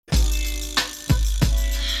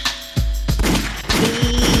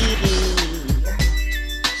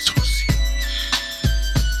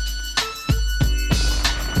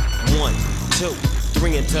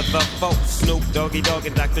foe. Snoop Doggy Dogg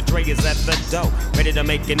and Dr. Dre is at the door, ready to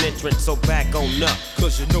make an entrance, so back on up.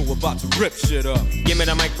 Cause you know we're about to rip shit up. Give me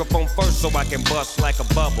the microphone first so I can bust like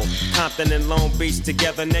a bubble. Compton and Long Beach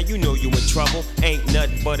together, now you know you in trouble. Ain't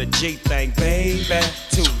nothing but a G thing, baby.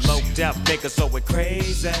 Too low death niggas, so we're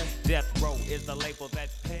crazy. Death Row is the label that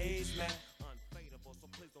pays me. Unfadable, so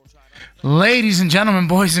please don't try to... Ladies and gentlemen,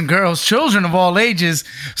 boys and girls, children of all ages,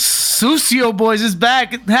 Sucio Boyz is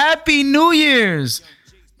back. Happy New Year's!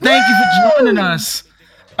 Thank you for joining us.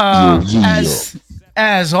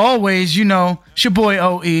 As always, you know, it's your boy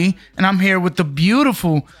OE, and I'm here with the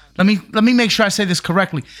beautiful. Let me make sure I say this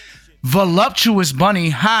correctly. Voluptuous Bunny.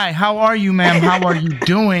 Hi, how are you, ma'am? How are you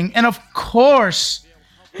doing? And of course,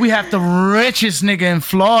 we have the richest nigga in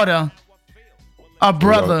Florida, our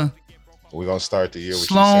brother. We're gonna start the year with you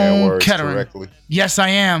Sloan saying words Kettering. correctly. Yes, I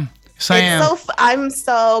am. Yes, I am. I'm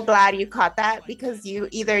so glad you caught that because you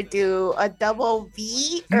either do a double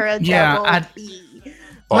V or a double B.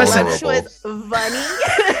 Listen, Voluptuous Bunny.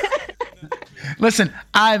 Listen,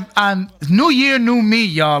 I'm new year, new me,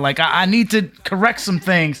 y'all. Like I need to correct some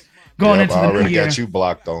things going into the new year. I already got you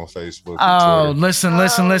blocked on Facebook. Oh, Twitter.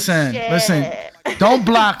 listen. Don't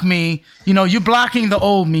block me. You know, you're blocking the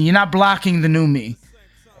old me. You're not blocking the new me.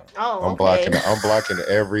 Oh, okay. I'm blocking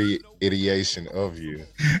every ideation of you.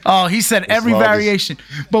 Oh, he said every variation.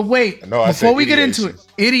 But wait, before we get into it,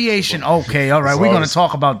 ideation. Okay, all right, we're gonna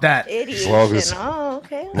talk about that. Ideation.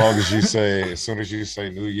 Okay. As long as you say, as soon as you say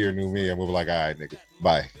new year, new me, I'm gonna be like, all right, nigga,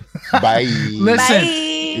 bye. Bye.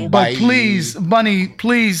 Listen, but please, Bunny,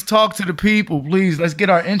 please talk to the people. Please, let's get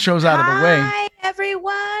our intros out of the way. Hi,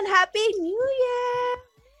 everyone. Happy New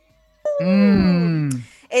Year.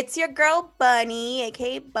 It's your girl Bunny,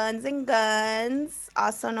 aka Buns and Guns,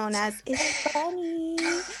 also known as It's Bunny,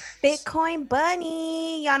 Bitcoin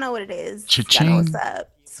Bunny. Y'all know what it is. Y'all know what's up.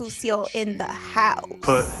 Sucio in the house.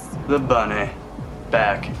 Put the bunny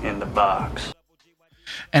back in the box.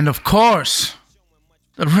 And of course,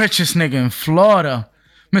 the richest nigga in Florida,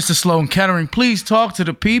 Mr. Sloan Kettering. Please talk to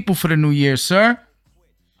the people for the new year, sir.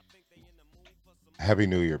 Happy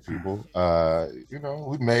New Year, people. You know,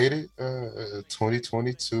 we made it.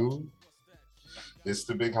 2022. It's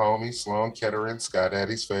the big homie, Sloan Kettering, Sky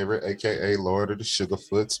Daddy's favorite, aka Lord of the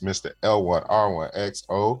Sugarfoots, Mr.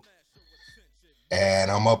 L1R1XO.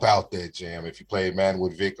 And I'm up out there, jam. If you played Madden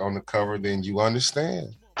with Vic on the cover, then you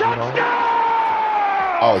understand. You know?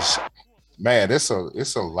 Oh, man, it's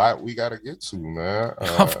a lot we gotta get to, man.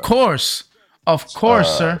 Of course,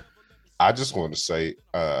 sir. I just want to say,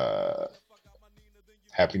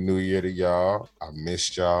 Happy New Year to y'all. I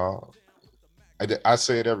missed y'all. I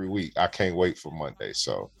say it every week. I can't wait for Monday.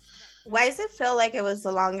 So why does it feel like it was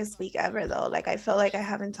the longest week ever, though? Like, I feel like I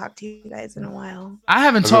haven't talked to you guys in a while. I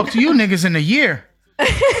haven't talked to you niggas in a year.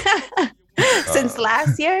 Since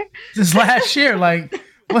last year? Since last year. Like,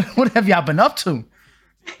 what have y'all been up to?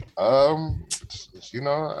 You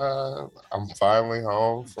know, I'm finally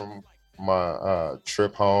home from my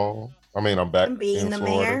trip home. I mean, I'm back being in the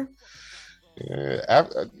Florida. mayor. Yeah,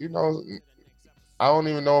 you know, I don't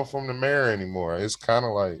even know if I'm the mayor anymore. It's kind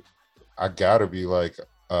of like I gotta be like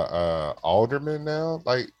alderman now.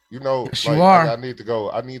 Like, you know, yes, like, you are. I need to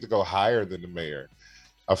go higher than the mayor.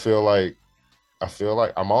 I feel like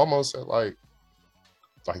I'm almost at like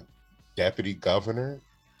deputy governor.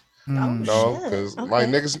 Oh, you know, because okay. like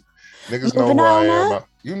niggas know who I am.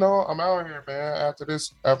 You know, I'm out here, man. After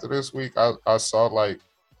this week, I saw like.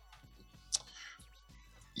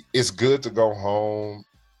 It's good to go home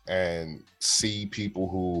and see people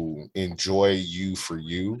who enjoy you for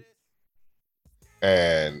you,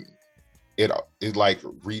 and it like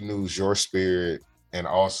renews your spirit and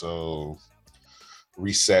also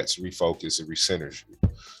resets, refocus, and recenters you.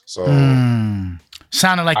 So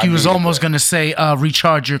sounded like you was almost gonna say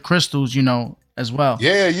recharge your crystals, you know, as well.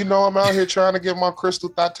 Yeah, you know, I'm out here trying to get my crystal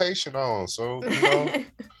thoughtation on. So you know.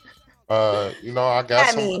 You know, I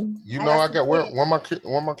got one of my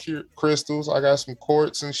crystals. I got some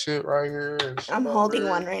quartz and shit right here. And shit I'm holding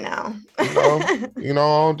one right now. You know,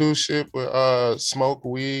 I don't do shit but smoke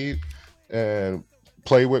weed and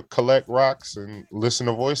collect rocks and listen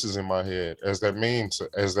to voices in my head, as that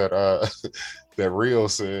that reel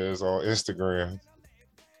says on Instagram.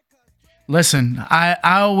 Listen, I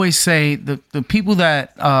always say the people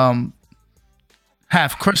that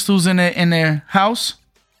have crystals in their house.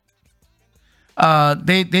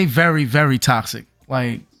 They very, very toxic.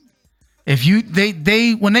 Like, if you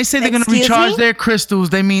they when they say they're gonna recharge their crystals,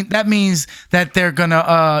 that means that they're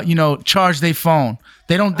gonna charge their phone.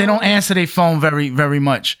 They don't answer their phone very, very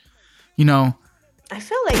much. You know. I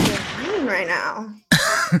feel like you're lying right now.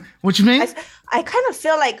 What you mean? I kind of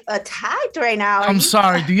feel like attacked right now. I'm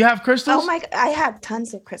sorry. Do you have crystals? Oh my! I have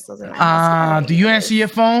tons of crystals in my house. Do you answer your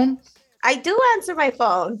phone? I do answer my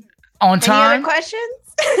phone. On time? Any other questions?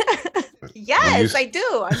 Yes, I do.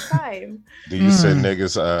 On time. Do you send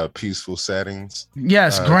niggas peaceful settings?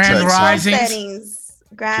 Yes, grand risings. Settings.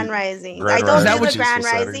 Grand risings. I don't do the grand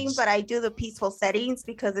rising, but I do the peaceful settings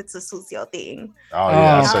because it's a Sucio thing. Oh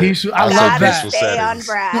yeah, peaceful. I love that. Stay on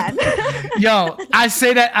brand. Yo, I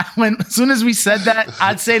say that as soon as we said that,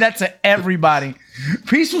 I'd say that to everybody.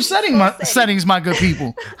 Peaceful settings, my good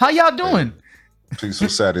people. How y'all doing? Peaceful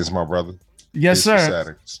settings, my brother. Yes, peaceful sir.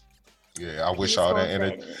 Settings. Yeah, I wish all that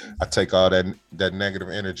energy. I take all that negative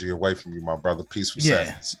energy away from you, my brother. Peaceful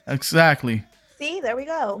settings. Exactly. See, there we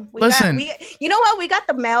go. Listen, you know what? We got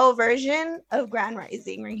the male version of Grand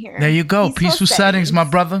Rising right here. There you go. Peaceful settings, my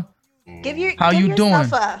brother. How you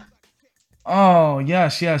doing? Oh,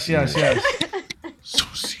 yes. Sucio.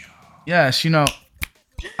 Yes, I'm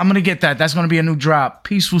gonna get that. That's gonna be a new drop.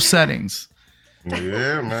 Peaceful settings.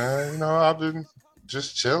 Yeah, man. I've been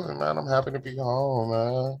just chilling, man. I'm happy to be home,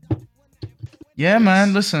 man. Yeah,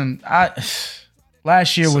 man. Listen,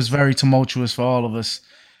 last year was very tumultuous for all of us.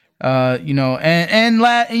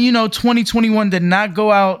 2021 did not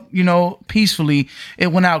go out, peacefully.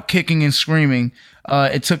 It went out kicking and screaming.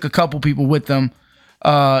 It took a couple people with them.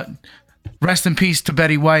 Rest in peace to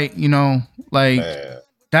Betty White.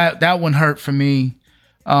 That one hurt for me,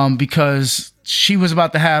 because she was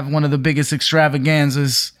about to have one of the biggest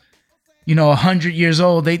extravaganzas. 100 years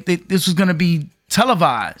old. This was gonna be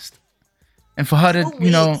televised, and for her to,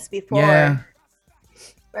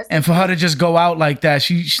 and for her to just go out like that,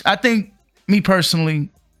 I think, me personally,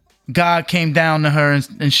 God came down to her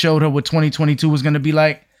and showed her what 2022 was going to be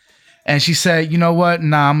like. And she said, you know what?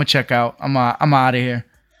 Nah, I'm going to check out. I'm out of here.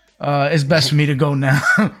 It's best for me to go now.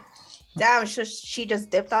 Damn, she just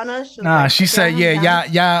dipped on us? She said,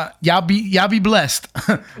 y'all be blessed.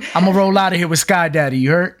 I'm going to roll out of here with Sky Daddy.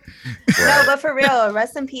 You heard? No, but for real,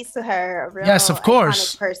 rest in peace to her. A real yes, of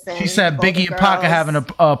course. Person, she said Biggie and Pac are having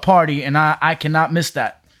a party, and I cannot miss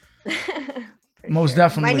that. Most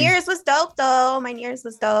definitely. My New Year's was dope, though.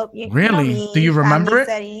 Really? Do you remember it?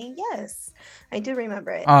 Setting. Yes, I do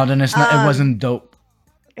remember it. Oh, then it wasn't dope.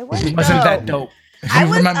 It wasn't that dope. If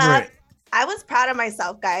you remember it. I was proud of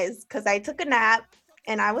myself, guys, because I took a nap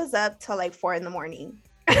and I was up till like 4 a.m.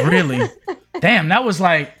 Really? Damn, that was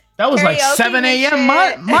like 7 a.m.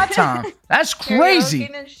 my time. That's crazy.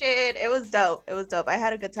 And shit. It was dope. I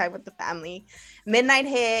had a good time with the family. Midnight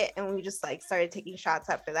hit, and we just started taking shots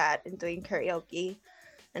after that and doing karaoke,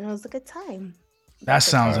 and it was a good time. That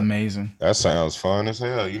sounds amazing. That sounds fun as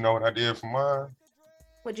hell. You know what I did for mine?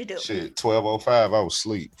 What'd you do? Shit, 12:05. I was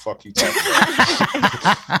asleep. Fuck you talking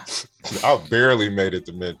about. I barely made it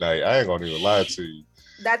to midnight. I ain't gonna even lie to you.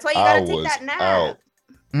 That's why you gotta take that nap. Out.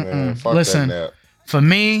 Man, fuck Listen, that nap. For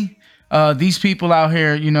me, these people out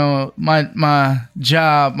here, my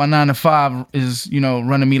job, my 9 to 5 is,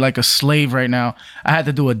 running me like a slave right now. I had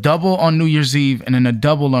to do a double on New Year's Eve and then a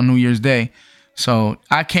double on New Year's Day. So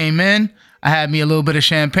I came in, I had me a little bit of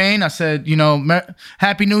champagne. I said,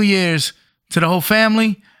 Happy New Year's to the whole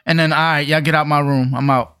family. And then, all right, y'all get out my room. I'm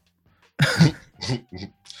out.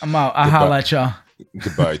 I'll holler at y'all.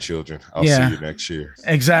 Goodbye, children. I'll see you next year.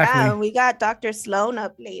 Exactly. Yeah, we got Dr. Sloan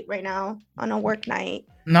up late right now on a work night.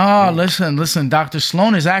 No, listen. Dr.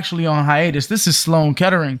 Sloan is actually on hiatus. This is Sloan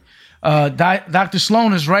Kettering. Dr.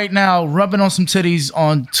 Sloan is right now rubbing on some titties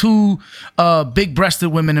on 2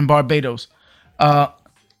 big-breasted women in Barbados.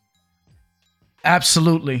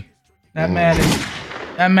 Absolutely. That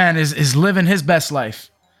man is living his best life.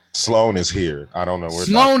 Sloan is here. I don't know where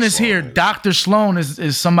Sloan is here. Dr. Sloan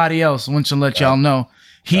is somebody else. I want to let y'all know.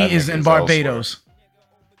 He is in Barbados.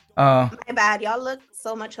 My bad. Y'all look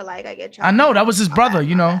so much alike. I know. That was his brother,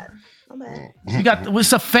 You got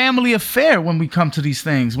it's a family affair when we come to these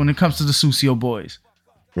things, when it comes to the Sucio Boyz.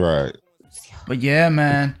 Right. But yeah,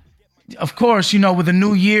 man. Of course, with the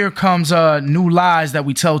new year comes new lies that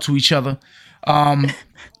we tell to each other.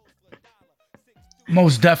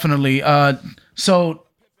 Most definitely. So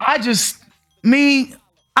I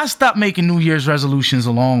stopped making New Year's resolutions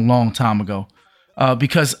a long, long time ago,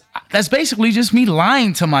 because that's basically just me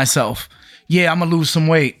lying to myself. Yeah, I'm gonna lose some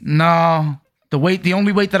weight. No, the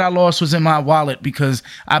only weight that I lost was in my wallet because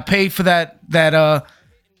I paid for that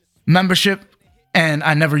membership and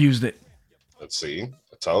I never used it. Let's see.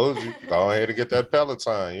 I told you, go ahead and get that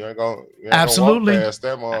Peloton. You ain't gonna Absolutely walk past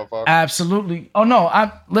that motherfucker. Absolutely. Oh no,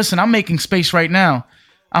 I'm making space right now.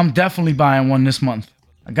 I'm definitely buying one this month.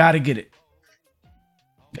 I gotta get it.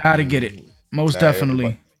 Most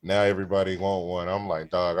definitely. Now everybody want one. I'm like,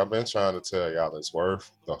 dog, I've been trying to tell y'all it's worth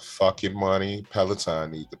the fucking money.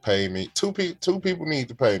 Peloton need to pay me. Two people need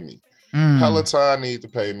to pay me. Peloton need to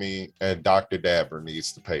pay me, and Dr. Dabber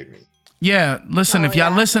needs to pay me. Yeah, listen, if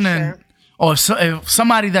y'all listening, or if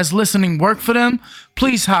somebody that's listening work for them,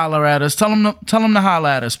 please holler at us. Tell them to holler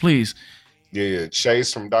at us, please. Yeah,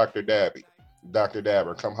 Chase from Dr.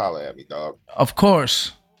 Dabber, come holler at me, dog. Of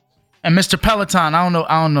course. And Mr. Peloton, I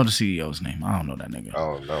don't know the CEO's name. I don't know that nigga. I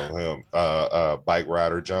don't know him. Bike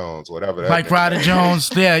Rider Jones, whatever. Bike Rider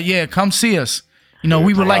Jones. Yeah. Come see us. You know,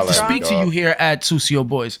 we would like to speak to you here at Sucio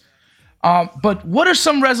Boyz. But what are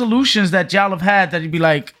some resolutions that y'all have had that you'd be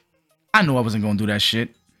like, I knew I wasn't gonna do that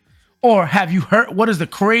shit? Or have you heard what is the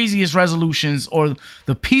craziest resolutions, or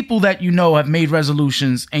the people that you know have made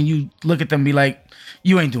resolutions and you look at them and be like,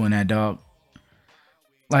 you ain't doing that, dog?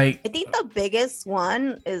 Like, I think the biggest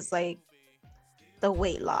one is like the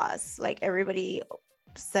weight loss. Like everybody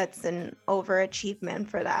sets an overachievement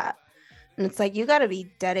for that. And it's like, you got to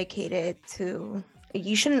be dedicated to,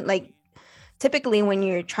 you shouldn't like, typically when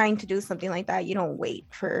you're trying to do something like that, you don't wait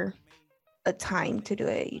for a time to do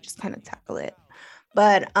it. You just kind of tackle it.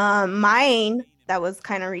 But mine, that was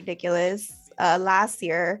kind of ridiculous. Last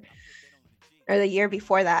year, or the year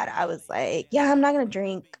before that, I was like, yeah, I'm not going to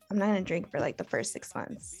drink. I'm not going to drink for like the first 6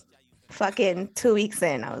 months. Fucking 2 weeks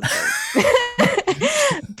in, I was like,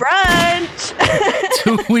 brunch.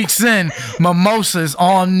 2 weeks in, mimosas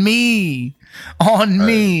on me.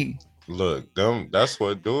 Look, that's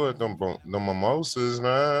what do it. Them mimosas,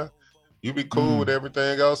 man. You be cool with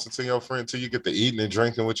everything else until you get to eating and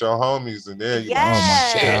drinking with your homies, and then you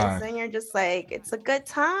and you're just like, it's a good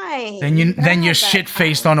time. Then you're shit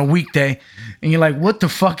faced on a weekday, and you're like, what the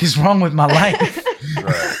fuck is wrong with my life?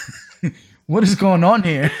 Right. What is going on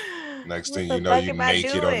here? Next thing you know, you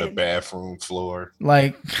naked on the bathroom floor.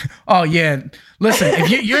 Like, oh yeah. Listen,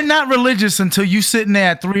 if you're not religious until you sitting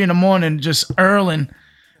there at 3 a.m. just earling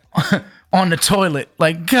on the toilet,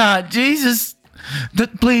 like, God, Jesus.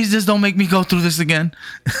 Please just don't make me go through this again.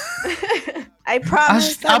 I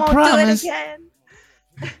promise I won't do it again.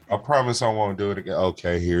 I promise I won't do it again.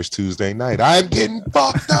 Okay, here's Tuesday night. I'm getting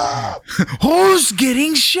fucked up. Who's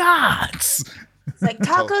getting shots? It's like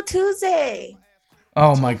Taco Tuesday.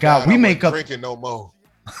 Oh my God. We make up drinking no more.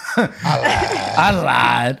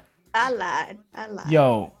 I lied.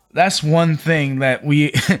 Yo, that's one thing that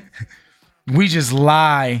we just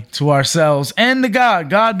lie to ourselves and to God.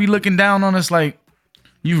 God be looking down on us like,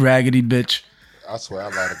 you raggedy bitch. I swear I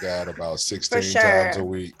lie to God about 16 times a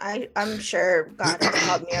week. I'm sure God has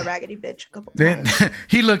called me a raggedy bitch a couple times.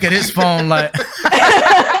 He look at his phone like...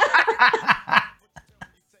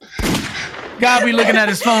 God be looking at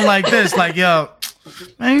his phone like this, like, yo,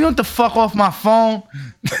 man, you want the fuck off my phone?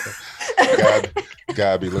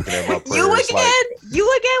 God be looking at my prayers.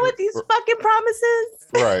 You again with these fucking promises?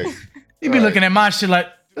 Right. He be looking at my shit like,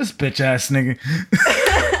 this bitch ass nigga.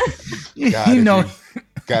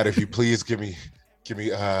 God, if you please give me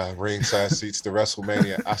ringside seats to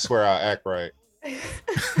WrestleMania, I swear I'll act right.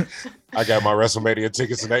 I got my WrestleMania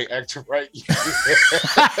tickets and they act right.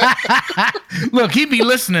 Look, he be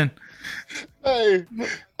listening. Hey,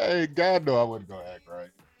 God know I wasn't gonna act right.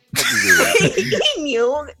 He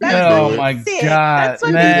knew. Oh my God, that's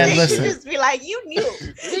what man! Listen, just be like, you knew.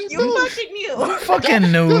 You fucking knew. You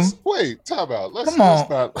fucking knew. Wait, time out. Come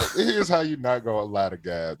on. Here's how you not gonna lie to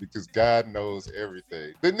God, because God knows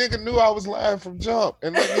everything. The nigga knew I was lying from jump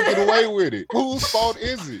and let me get away with it. Whose fault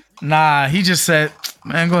is it? Nah, he just said,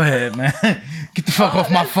 "Man, go ahead, man. Get the fuck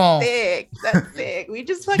off my phone." That's big. We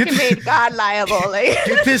just fucking made God liable. Like,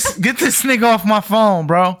 get this nigga off my phone,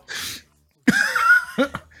 bro.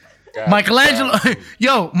 God, Michelangelo,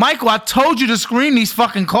 yo, Michael, I told you to screen these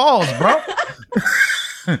fucking calls, bro.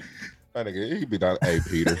 That nigga, he be down. Hey,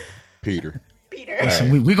 Peter.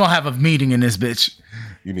 Listen, we gonna have a meeting in this bitch.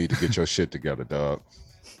 You need to get your shit together, dog.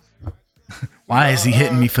 Why is he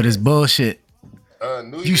hitting me for this bullshit?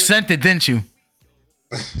 You sent it, didn't you?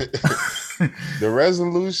 The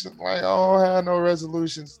resolution, like, I don't have no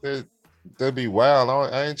resolutions that'd be wild.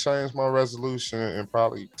 I ain't changed my resolution in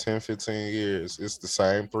probably 10, 15 years. It's the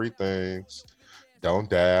same 3 things. Don't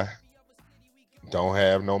die. Don't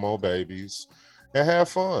have no more babies. And have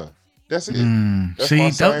fun. That's it. See,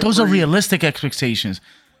 those are realistic expectations.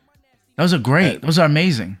 Those are great. Those are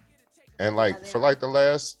amazing. And like for like the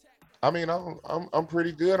last, I mean, I'm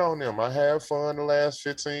pretty good on them. I have fun the last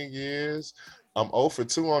 15 years. I'm 0 for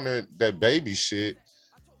 2 on that baby shit.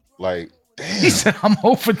 Like, damn. He said I'm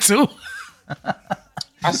 0 for 2.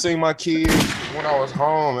 I seen my kids when I was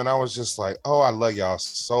home and I was just like, oh, I love y'all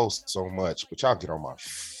so much, but y'all get on my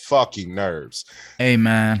fucking nerves. Hey,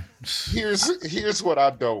 man. Here's what I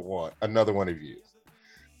don't want. Another one of you.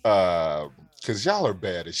 Because y'all are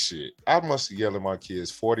bad as shit. I must have yelled at my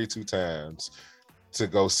kids 42 times to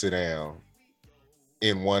go sit down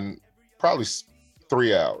in probably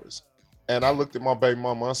 3 hours. And I looked at my baby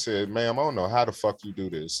mama. I said, ma'am, I don't know how the fuck you do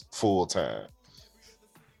this full time.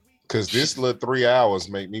 Because this little 3 hours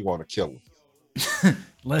make me want to kill him.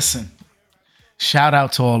 Listen, shout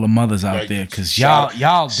out to all the mothers out there, because y'all do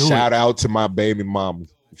it. Shout out to my baby mama.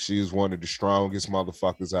 She's one of the strongest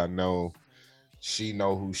motherfuckers I know. She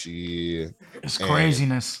know who she is. It's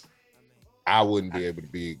craziness. I wouldn't be able to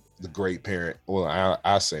be the great parent. Well,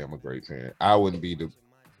 I say I'm a great parent. I wouldn't be the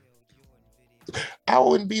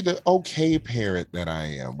okay parent that I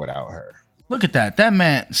am without her. Look at that. That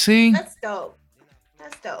man, see? That's dope.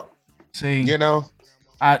 See? You know?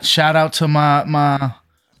 I shout out to my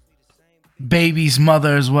baby's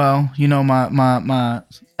mother as well. You know, my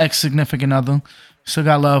ex-significant other. Still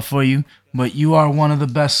got love for you. But you are one of the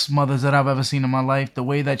best mothers that I've ever seen in my life. The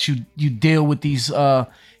way that you deal with these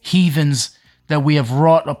heathens that we have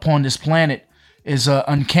wrought upon this planet is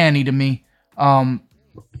uncanny to me. I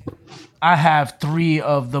have 3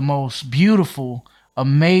 of the most beautiful,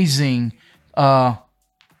 amazing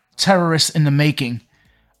terrorists in the making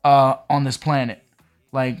on this planet.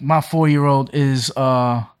 Like, my 4-year-old is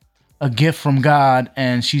a gift from God,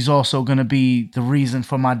 and she's also going to be the reason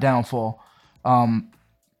for my downfall.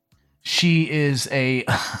 She is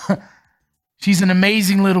she's an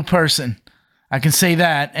amazing little person. I can say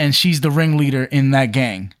that, and she's the ringleader in that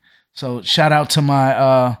gang. So shout out to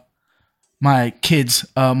my my kid's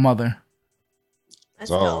mother. That's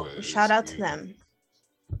dope. Shout out to them.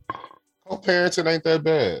 Co-parenting ain't that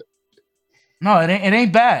bad. No, it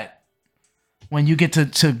ain't bad. When you get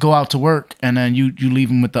to go out to work and then you leave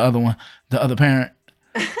them with the other parent.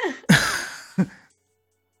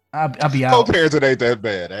 I'll be out. Co-parenting ain't that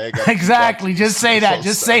bad. Exactly. Just say that.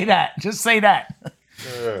 Just say that.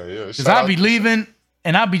 Yeah. Because I'll be leaving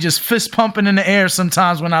and I'll be just fist pumping in the air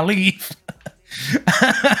sometimes when I leave.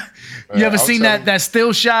 You ever seen that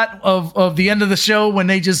still shot of the end of the show when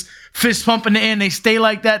they just fist pump in the air and they stay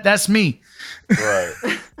like that? That's me. Right.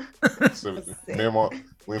 So me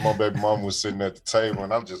and my baby mom was sitting at the table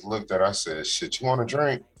and I just looked at her. I said, shit, you want a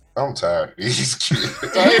drink? I'm tired of these kids.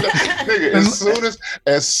 Nigga,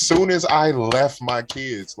 as soon as I left my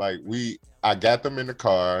kids, I got them in the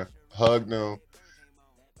car, hugged them,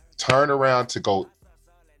 turned around to go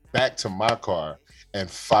back to my car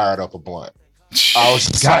and fired up a blunt. I was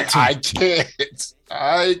just I can't.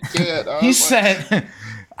 He said,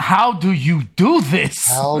 how do you do this?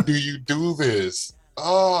 How do you do this?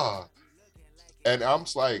 Oh. And I'm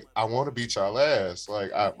just like, I want to beat y'all ass. Like,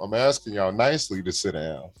 I'm asking y'all nicely to sit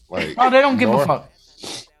down. Like, oh, they don't give a fuck.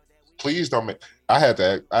 Please don't make. I had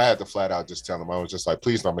to flat out just tell them. I was just like,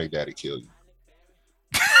 please don't make daddy kill you.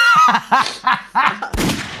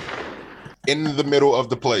 In the middle of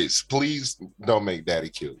the place, please don't make daddy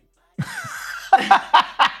kill you.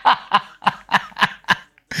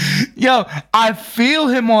 Yo, I feel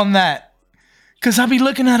him on that. Because I be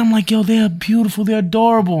looking at them like, yo, they're beautiful, they're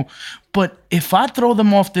adorable. But if I throw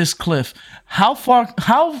them off this cliff, how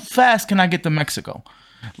fast can I get to Mexico?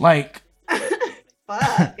 Like,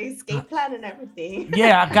 fuck, escape plan and everything.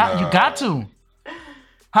 Yeah, you got to.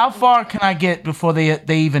 How far can I get before they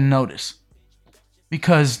even notice?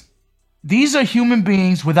 Because these are human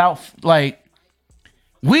beings without, like,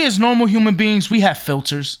 we as normal human beings, we have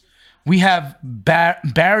filters. We have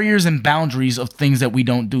barriers and boundaries of things that we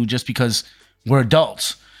don't do just because we're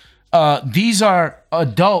adults. These are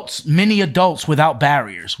adults, many adults without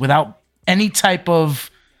barriers, without any type of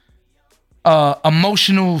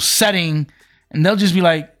emotional setting. And they'll just be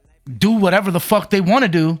like, do whatever the fuck they want to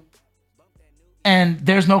do. And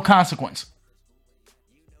there's no consequence.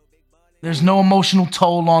 There's no emotional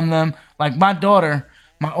toll on them. Like my daughter,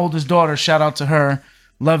 my oldest daughter, shout out to her.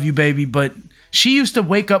 Love you, baby. But she used to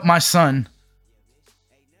wake up my son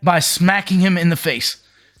by smacking him in the face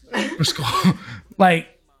for school. Like,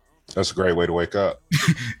 that's a great way to wake up.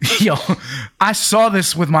 Yo, I saw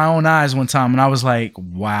this with my own eyes one time and I was like,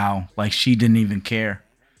 wow, like she didn't even care.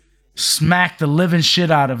 Smacked the living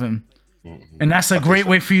shit out of him. Mm-hmm. And that's a great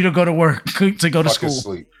way for you to go to work, to go to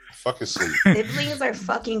school. Fucking sleep. Siblings are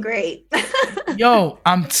fucking great. Yo,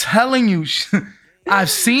 I'm telling you,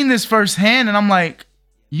 I've seen this firsthand and I'm like,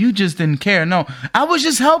 you just didn't care. No, I was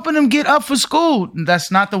just helping him get up for school.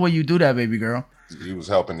 That's not the way you do that, baby girl. He was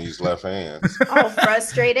helping these left hands. All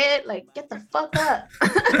frustrated, like, get the fuck up.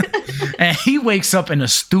 And he wakes up in a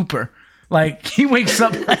stupor. Like, he wakes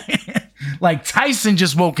up like Tyson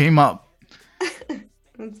just woke him up.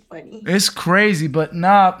 It's funny. It's crazy, but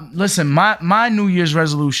nah. Listen, my New Year's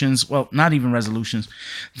resolutions. Well, not even resolutions.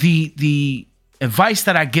 The advice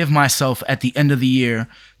that I give myself at the end of the year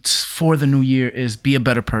for the new year is be a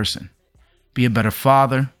better person, be a better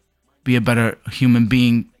father, be a better human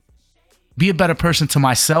being, be a better person to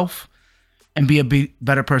myself, and be a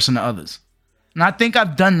better person to others. And I think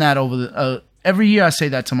I've done that over the every year. I say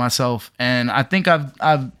that to myself, and I think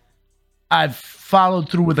I've followed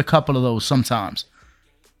through with a couple of those sometimes.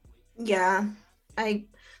 Yeah,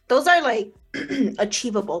 those are like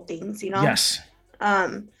achievable things, you know. Yes.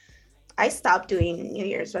 I stopped doing New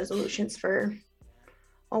Year's resolutions for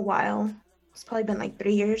a while. It's probably been like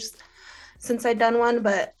 3 years since I've done one,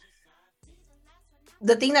 but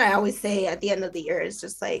the thing that I always say at the end of the year is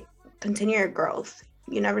just like continue your growth.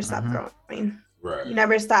 You never stop growing. Right. You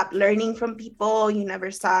never stop learning from people. You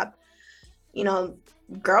never stop,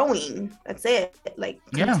 growing. That's it. Like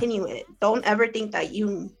continue it. Don't ever think that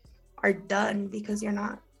you are done, because you're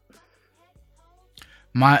not.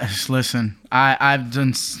 Listen, I've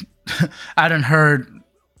done I done heard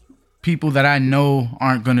people that I know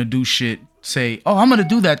aren't gonna do shit say, "Oh, I'm gonna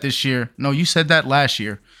do that this year." No, you said that last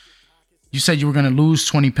year. You said you were gonna lose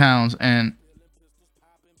 20 pounds and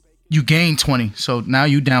you gained 20, so now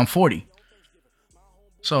you down 40.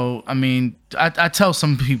 So I mean, I tell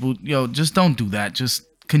some people, just don't do that. Just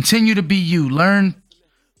continue to be you. Learn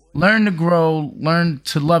to grow. Learn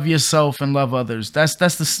to love yourself and love others. That's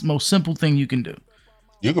the most simple thing you can do.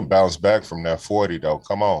 You can bounce back from that 40 though.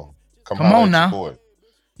 Come on now, boy.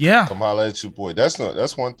 Yeah, come holler at your boy. That's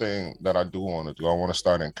one thing that I do want to do. I want to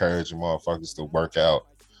start encouraging motherfuckers to work out.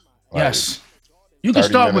 Like, yes, you can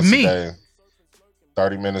start with me.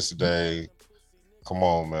 30 minutes a day. Come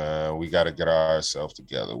on, man. We got to get ourselves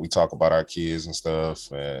together. We talk about our kids and stuff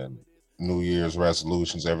and New Year's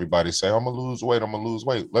resolutions. Everybody say, I'm going to lose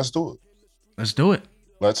weight. Let's do it.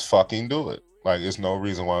 Let's fucking do it. Like, there's no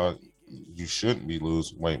reason why you shouldn't be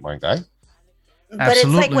losing weight, my guy. But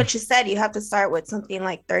Absolutely. It's like what you said. You have to start with something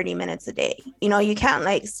like 30 minutes a day. You can't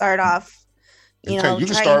like start off, you can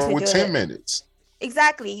start with 10 minutes.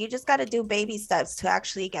 Exactly. You just got to do baby steps to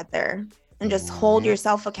actually get there. And just hold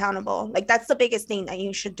yourself accountable. Like, that's the biggest thing that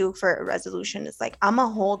you should do for a resolution. It's like, I'm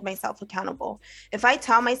gonna hold myself accountable. If I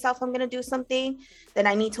tell myself I'm gonna do something, then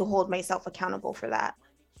I need to hold myself accountable for that.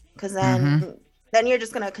 Because then you're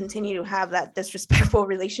just gonna continue to have that disrespectful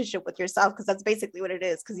relationship with yourself, because that's basically what it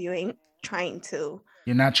is, because you ain't trying to.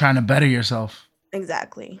 You're not trying to better yourself.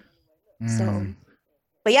 Exactly. So,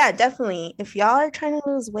 but yeah, definitely. If y'all are trying to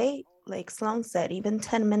lose weight, like Sloan said, even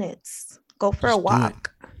 10 minutes, go for a walk.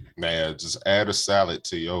 Man, just add a salad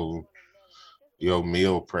to your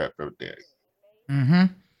meal prep every day.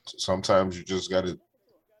 Sometimes you just got to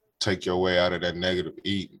take your way out of that negative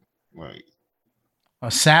eating. Like,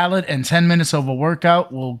 a salad and 10 minutes of a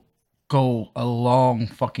workout will go a long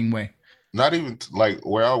fucking way. Not even like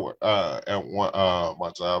where I work at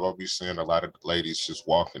my job, I'll be seeing a lot of ladies just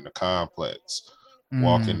walking the complex,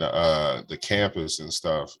 walking the campus and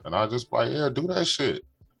stuff, and I just like, yeah, do that shit.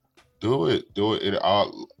 Do it. It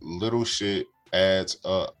all little shit adds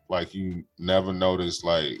up. Like, you never notice,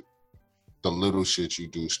 like, the little shit you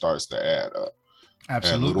do starts to add up.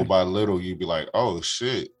 Absolutely. And little by little, you be like, oh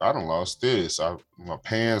shit, I done lost this. My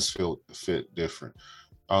pants fit different.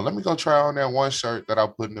 Let me go try on that one shirt that I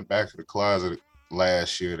put in the back of the closet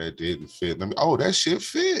last year that didn't fit. That shit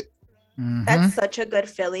fit. That's such a good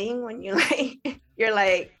feeling when you're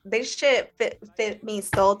like, this shit fit me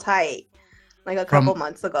so tight. Like a couple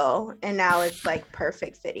months ago, and now it's like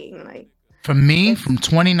perfect fitting. Like, for me, from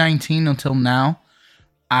 2019 until now,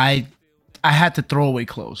 I had to throw away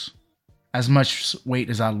clothes. As much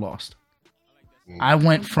weight as I lost, I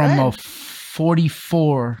went from a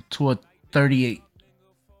 44 to a 38.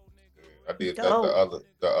 I did that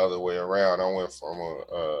the other way around. I went from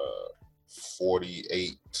a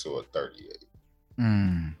 48 to a 38.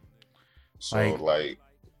 So I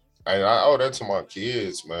owe that to my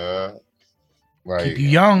kids, man. Like, keep you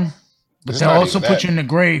young, but they'll also put you in the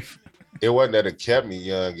grave. It wasn't that it kept me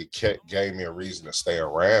young. It gave me a reason to stay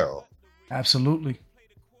around. Absolutely.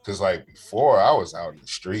 Because, like, before, I was out in the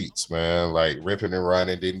streets, man, like, ripping and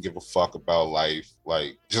running, didn't give a fuck about life,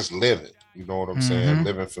 like, just living. You know what I'm saying?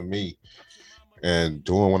 Living for me and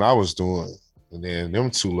doing what I was doing. And then them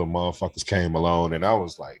two little motherfuckers came along, and I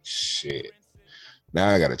was like, shit. Now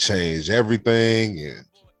I got to change everything and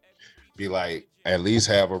be like, at least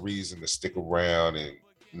have a reason to stick around, and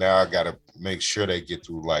now I gotta make sure they get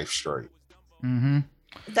through life straight.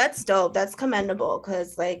 That's dope. That's commendable,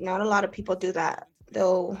 because like not a lot of people do that.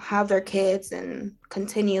 They'll have their kids and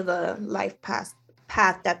continue the life path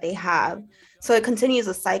that they have, so it continues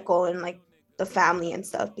a cycle, and like the family and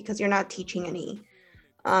stuff, because you're not teaching any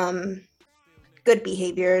good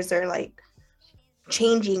behaviors or like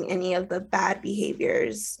changing any of the bad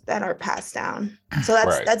behaviors that are passed down. So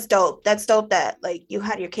that's dope. That's dope that like you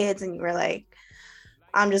had your kids and you were like,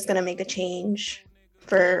 I'm just gonna make a change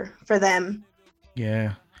for them.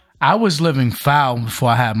 Yeah. I was living foul before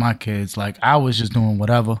I had my kids. Like I was just doing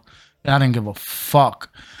whatever. I didn't give a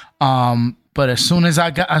fuck. But as soon as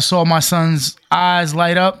I saw my son's eyes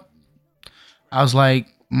light up, I was like,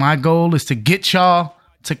 my goal is to get y'all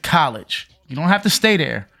to college. You don't have to stay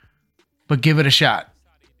there, but give it a shot.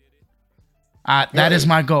 That is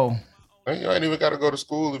my goal. You ain't even got to go to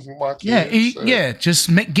school if you want kids. Yeah. Just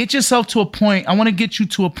get yourself to a point. I want to get you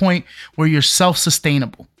to a point where you're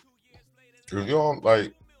self-sustainable. If you don't,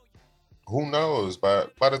 like, who knows? By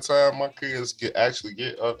the time my kids get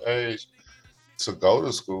of age to go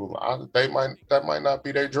to school, that might not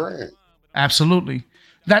be their dream. Absolutely.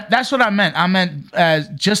 That's what I meant. I meant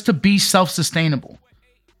just to be self-sustainable.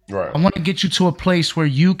 Right. I want to get you to a place where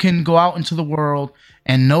you can go out into the world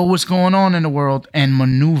and know what's going on in the world and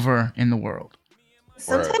maneuver in the world.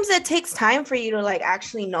 Sometimes it takes time for you to like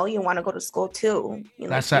actually know you want to go to school too. You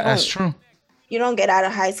know, that's true. You don't get out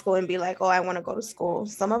of high school and be like, oh, I want to go to school.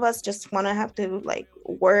 Some of us just want to have to like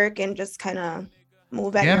work and just kind of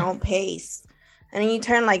move at your own pace. And then you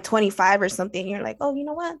turn like 25 or something. You're like, oh, you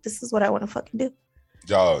know what? This is what I want to fucking do.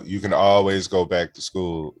 Y'all, you can always go back to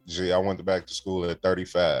school. Gee, I went back to school at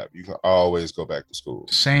 35. You can always go back to school.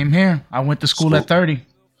 Same here. I went to school at 30.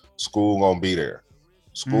 School gonna be there.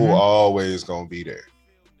 School always gonna be there.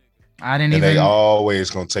 They always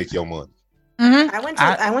gonna take your money. Mm-hmm.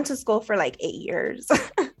 I went to school for like 8 years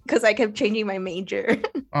because I kept changing my major.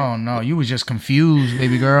 Oh no, you was just confused,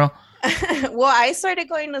 baby girl. Well, I started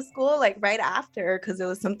going to school like right after because it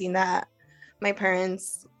was something that my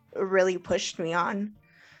parents really pushed me on.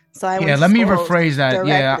 So I went to let me school rephrase that.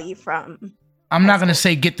 Directly from I'm not gonna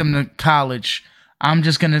say get them to college. I'm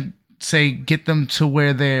just gonna say get them to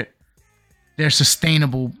where they're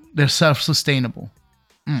sustainable. They're self-sustainable.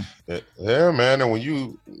 Yeah, man. And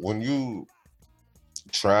when you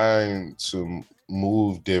trying to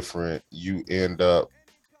move different, you end up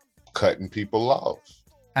cutting people off.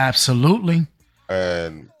 Absolutely.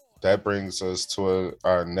 And that brings us to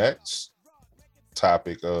our next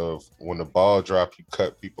topic of when the ball drop, you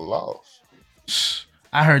cut people off.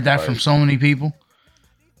 I heard that from so many people.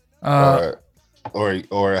 Or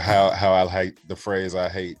how I hate the phrase, I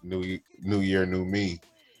hate new year, new me.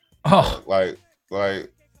 Oh, like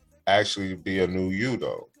actually be a new you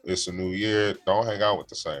though. It's a new year. Don't hang out with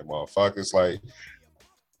the same motherfuckers. Like,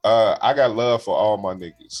 I got love for all my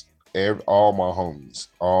niggas, all my homies,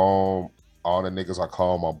 all the niggas I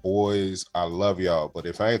call my boys. I love y'all. But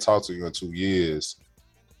if I ain't talked to you in 2 years,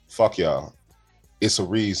 fuck y'all. It's a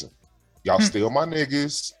reason. Y'all still my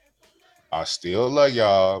niggas. I still love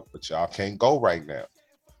y'all, but y'all can't go right now.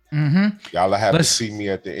 Mm-hmm. Y'all have to see me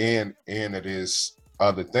at the end of this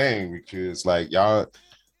other thing, because like y'all,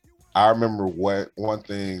 I remember one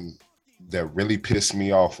thing that really pissed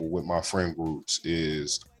me off with my friend groups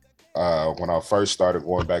is when I first started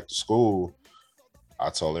going back to school, I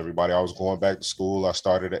told everybody I was going back to school. I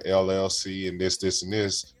started an LLC and this, and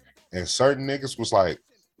this. And certain niggas was like,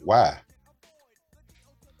 why?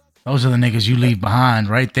 Those are the niggas you leave behind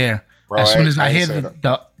right there. Bro, as soon as I hear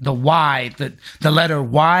the why, the letter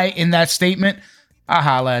Y in that statement, I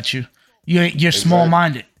holla at you. You're exactly.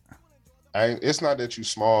 Small-minded. It's not that you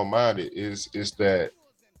small-minded. It's that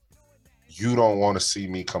you don't want to see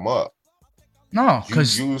me come up. No,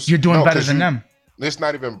 because you're doing better than them. It's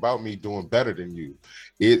not even about me doing better than you.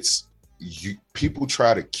 It's you. People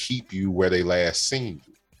try to keep you where they last seen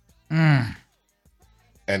you,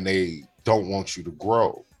 and they don't want you to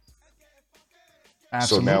grow.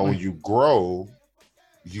 Absolutely. So now when you grow,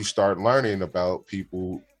 you start learning about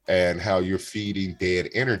people and how you're feeding dead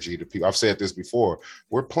energy to people. I've said this before.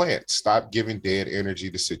 We're plants. Stop giving dead energy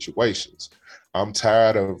to situations. I'm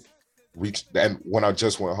tired of and when I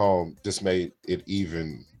just went home, this made it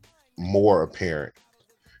even more apparent.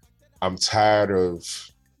 I'm tired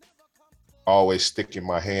of always sticking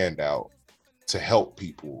my hand out to help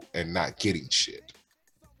people and not getting shit.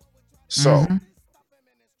 So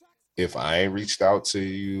if I ain't reached out to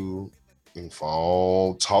you, if I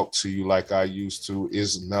don't talk to you like I used to,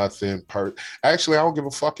 is nothing Actually, I don't give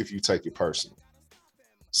a fuck if you take it personal.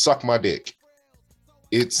 Suck my dick.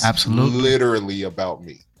 It's literally about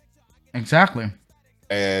me. Exactly.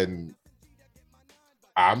 And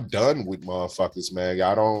I'm done with motherfuckers, man.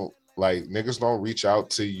 Y'all don't, like, niggas don't reach out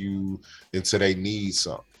to you until they need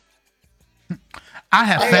something. I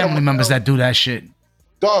have family members that do that shit.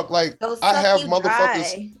 Dog, like They'll I suck have you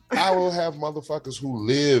motherfuckers. dry. I will have motherfuckers who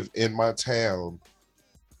live in my town,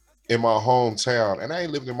 in my hometown, and I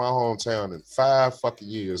ain't lived in my hometown in 5 fucking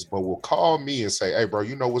years, but will call me and say, "Hey, bro,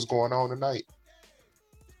 you know what's going on tonight?"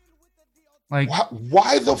 Like,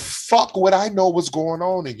 why the fuck would I know what's going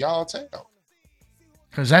on in y'all town?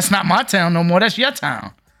 because that's not my town no more. That's your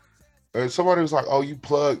town. And somebody was like, "Oh, you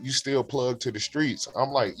still plugged to the streets." I'm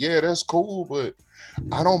like, "Yeah, that's cool, but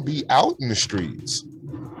I don't be out in the streets."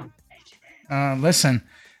 Listen,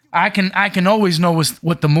 I can always know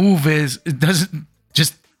what the move is. It doesn't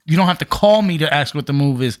just, you don't have to call me to ask what the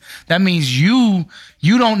move is. That means you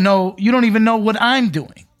don't know, you don't even know what I'm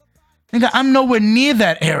doing. Nigga, I'm nowhere near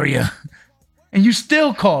that area, and you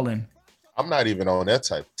still calling. I'm not even on that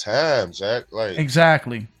type of time, Jack. Like,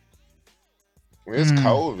 exactly. It's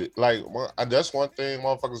COVID. Like, that's one thing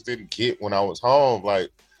motherfuckers didn't get when I was home. Like,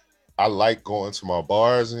 I like going to my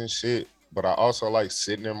bars and shit, but I also like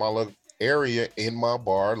sitting in my little area in my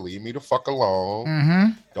bar. Leave me the fuck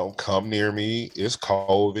alone. Don't come near me. It's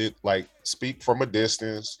COVID. Like, speak from a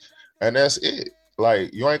distance, and that's it.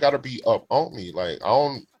 Like, you ain't gotta be up on me. Like, I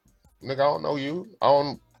don't know you. I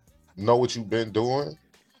don't know what you've been doing.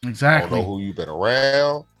 Exactly. I don't know who you've been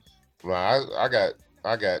around. Like,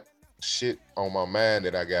 I got shit on my mind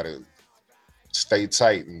that I gotta stay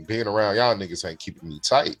tight, and being around y'all niggas ain't keeping me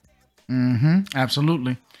tight.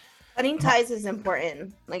 Absolutely. Cutting ties is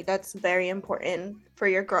important. Like, that's very important for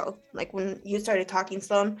your growth. Like, when you started talking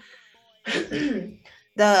some, the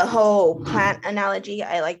whole plant analogy,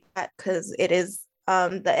 I like that because it is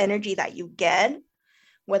the energy that you get,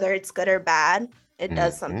 whether it's good or bad, it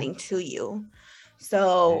does something to you.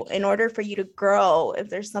 So in order for you to grow, if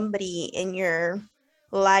there's somebody in your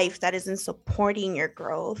life that isn't supporting your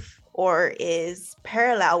growth or is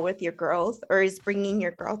parallel with your growth or is bringing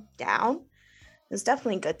your growth down, it's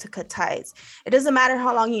definitely good to cut ties. It doesn't matter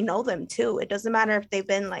how long you know them too. It doesn't matter if they've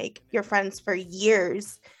been like your friends for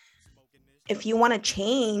years. If you want to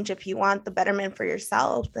change, if you want the betterment for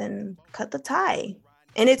yourself, then cut the tie.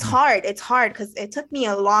 And it's hard because it took me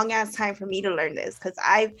a long ass time for me to learn this, because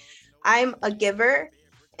I'm a giver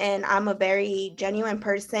and I'm a very genuine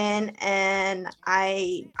person, and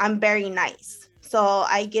I'm very nice. So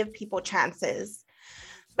I give people chances.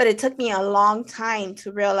 But it took me a long time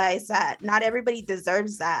to realize that not everybody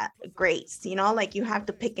deserves that grace, like you have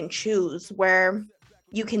to pick and choose where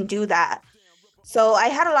you can do that. So I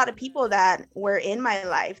had a lot of people that were in my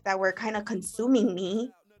life that were kind of consuming me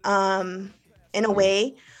in a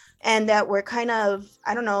way, and that were kind of,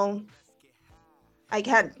 I don't know, I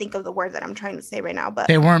can't think of the word that I'm trying to say right now, but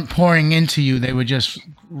they weren't pouring into you. They were just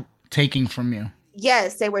taking from you.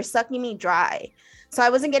 Yes, they were sucking me dry. So I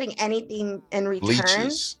wasn't getting anything in return.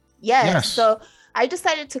 Leeches. Yes. So I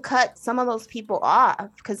decided to cut some of those people off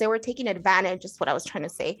because they were taking advantage, is what I was trying to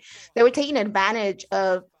say. They were taking advantage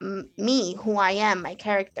of me, who I am, my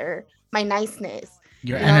character, my niceness.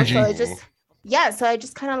 Your energy. So it just, so I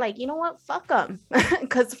just kind of like, you know what, fuck them.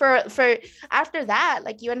 Because for after that,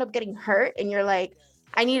 like, you end up getting hurt and you're like,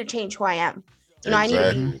 I need to change who I am. I need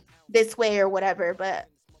to be this way or whatever. But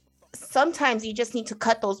sometimes you just need to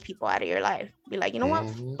cut those people out of your life. Be like, you know what,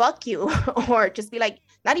 fuck you. Or just be like,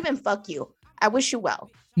 not even fuck you, I wish you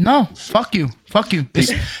well. No, fuck you.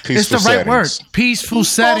 It's the right word. Peaceful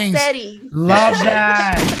settings. Love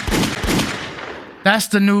that. That's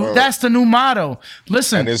the new motto.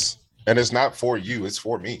 Listen, and it's not for you, it's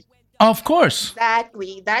for me. Of course.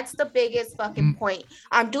 Exactly. That's the biggest fucking point.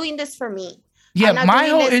 I'm doing this for me. Yeah, my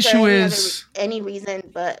whole issue is any reason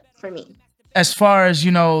but for me. As far as,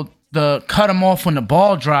 the cut them off when the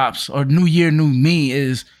ball drops or new year, new me,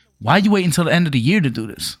 is why you wait until the end of the year to do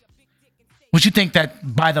this? Would you think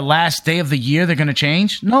that by the last day of the year they're going to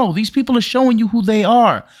change? No, these people are showing you who they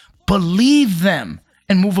are. Believe them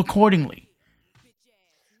and move accordingly.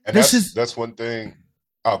 And that's one thing.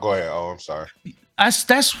 Oh, go ahead. Oh, I'm sorry. That's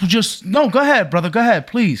just, no, go ahead, brother. Go ahead,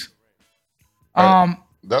 please.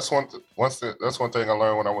 That's one thing I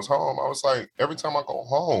learned when I was home. I was like, every time I go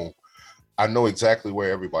home, I know exactly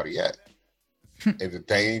where everybody at. And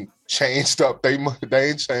they ain't changed up. They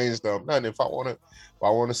ain't changed up nothing. If I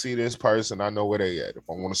want to see this person, I know where they at. If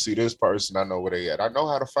I want to see this person, I know where they at. I know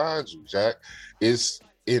how to find you, Jack.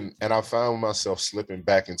 And I found myself slipping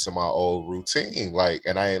back into my old routine. Like,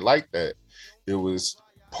 and I ain't like that. It was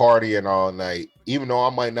partying all night. Even though I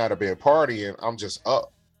might not have been partying, I'm just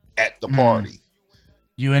up at the party.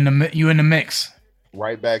 You in the mix.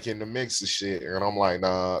 Right back in the mix of shit. And I'm like,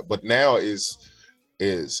 nah. But now is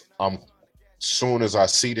I'm soon as I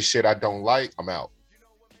see the shit I don't like, I'm out.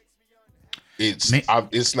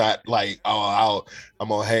 It's not like, I'm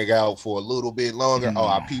gonna hang out for a little bit longer. Oh,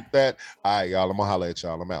 I peeped that. All right, y'all, I'm gonna holler at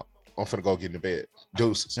y'all. I'm out. I'm finna go get in the bed.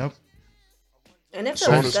 Deuces. Yep. And it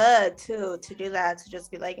feels good too to do that, to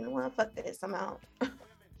just be like, you know what, fuck this, I'm out.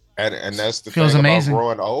 And that's the feels thing amazing. about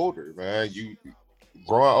growing older, man. You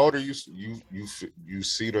growing older, you see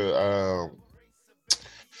the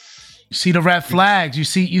you see the red flags. You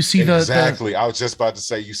see exactly. I was just about to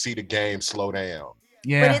say, you see the game slow down.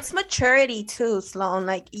 Yeah. But it's maturity too, Sloan.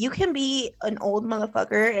 Like, you can be an old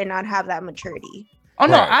motherfucker and not have that maturity. Oh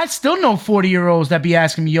no, I still know 40-year-olds that be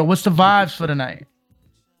asking me, yo, what's the vibes for the night?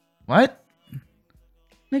 What?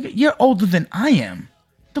 Nigga, you're older than I am.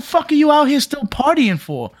 The fuck are you out here still partying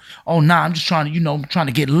for? Oh, nah, I'm just trying to, trying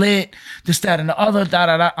to get lit, this, that, and the other,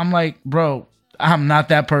 da. I'm like, bro, I'm not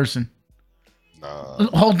that person. Nah.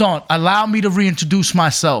 Hold on. Allow me to reintroduce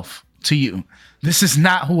myself to you. This is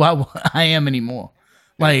not who I am anymore.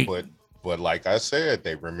 Like, but like I said,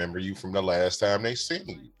 they remember you from the last time they seen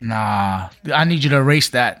you. Nah, I need you to erase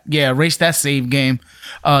that. Yeah, erase that save game.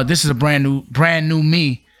 This is a brand new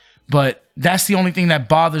me. But that's the only thing that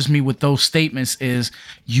bothers me with those statements is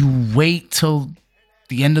you wait till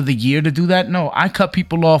the end of the year to do that. No, I cut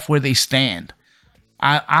people off where they stand.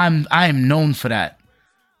 I am known for that.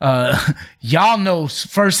 Y'all know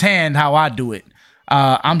firsthand how I do it.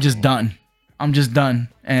 I'm just done.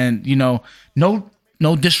 And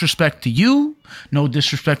no disrespect to you, no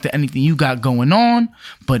disrespect to anything you got going on,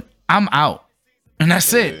 but I'm out. And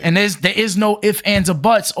that's it. And there is no ifs, ands, or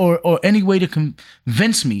buts or any way to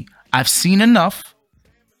convince me. I've seen enough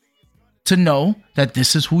to know that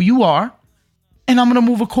this is who you are, and I'm going to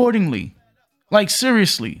move accordingly. Like,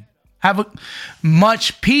 seriously. Have a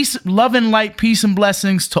much peace, love and light, peace and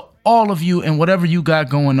blessings to all of you and whatever you got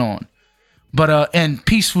going on. But and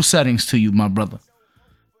peaceful settings to you, my brother.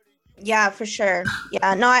 Yeah, for sure.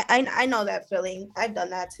 Yeah, no, I know that feeling. I've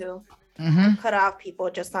done that too. Cut off people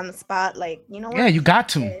just on the spot. Like, you know what? Yeah, you got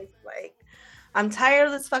to. Like, I'm tired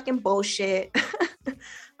of this fucking bullshit.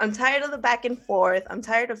 I'm tired of the back and forth. I'm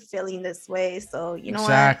tired of feeling this way. So, you know what?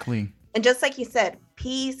 Exactly. And just like you said,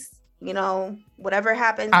 peace, whatever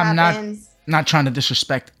happens, I'm happens. not trying to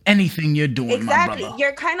disrespect anything you're doing, exactly. my brother.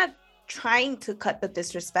 You're kind of trying to cut the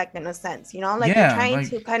disrespect in a sense, you're trying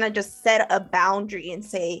to kind of just set a boundary and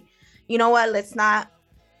say, you know what, let's not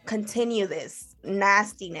continue this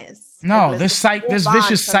nastiness. No, this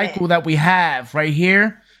vicious cycle that we have right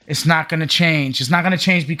here, it's not going to change. It's not going to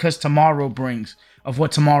change because tomorrow brings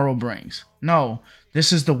what tomorrow brings. No,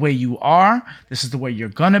 this is the way you are. This is the way you're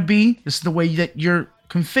going to be. This is the way that you're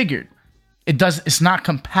configured. It's not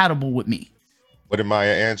compatible with me. What did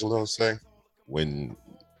Maya Angelou say? When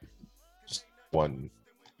one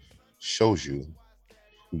shows you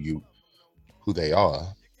who they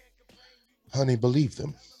are, honey, believe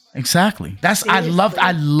them. Exactly. I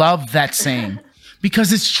love that saying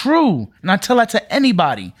because it's true. And I tell that to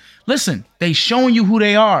anybody. Listen, they showing you who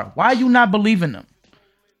they are. Why are you not believing them?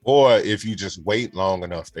 Or if you just wait long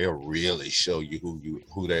enough, they'll really show you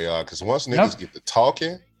who they are. Because once niggas get to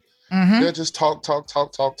talking, they'll just talk,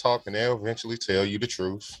 and they'll eventually tell you the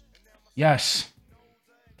truth. Yes.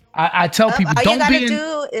 I tell people, all don't you gotta be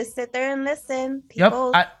do is sit there and listen.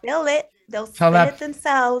 People feel it. They'll feel it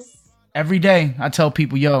themselves. Every day, I tell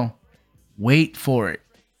people, yo, wait for it.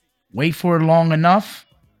 Wait for it long enough.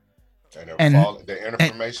 And the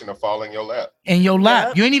information will fall in your lap. In your lap.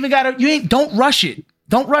 Yep. You ain't even gotta, don't rush it.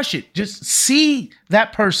 Don't rush it. Just see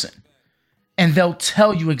that person and they'll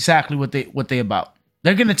tell you exactly what they about.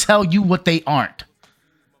 They're gonna tell you what they aren't.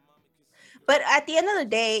 But at the end of the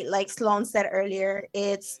day, like Sloan said earlier,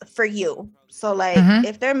 it's for you. So like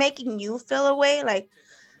if they're making you feel a way, like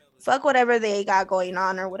fuck whatever they got going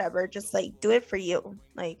on or whatever, just like do it for you.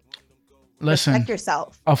 Like, listen, respect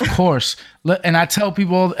yourself. Of course. And I tell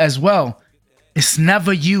people as well, it's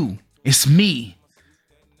never you, it's me.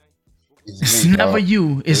 It's never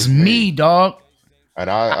you, it's me, dog. And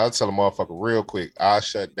I'll tell a motherfucker real quick, I'll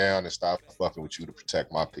shut down and stop fucking with you to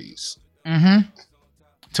protect my peace.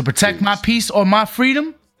 To protect my peace or my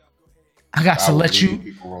freedom, I gotta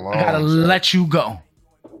let you go.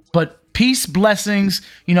 But peace, blessings,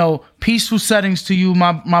 peaceful settings to you,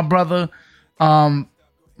 my brother.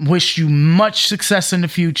 Wish you much success in the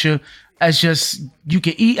future. As just, you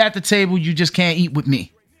can eat at the table, you just can't eat with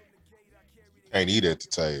me. Can't eat at the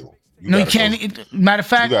table. You can't. Matter of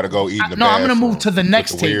fact, you gotta go eat in the No, I'm gonna move to the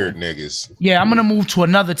next table. Weird niggas. Yeah, I'm gonna move to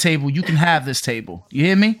another table. You can have this table. You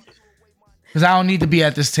hear me? Because I don't need to be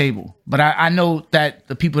at this table. But I know that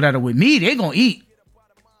the people that are with me, they're gonna eat.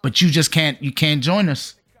 But you just can't. You can't join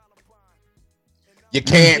us. You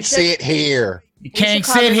can't sit here. You can't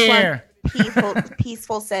sit here.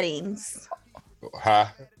 Peaceful settings. Huh?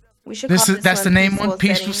 We should This call is that's the name one,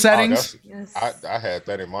 peaceful settings. Yes. I had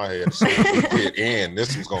that in my head as soon as we get in.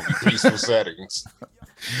 This was gonna be peaceful settings.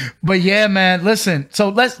 But yeah, man, listen. So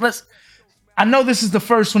let's. I know this is the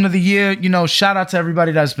first one of the year. You know, shout out to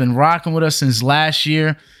everybody that's been rocking with us since last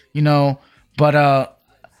year. You know, but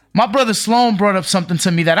my brother Sloan brought up something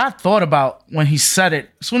to me that I thought about when he said it.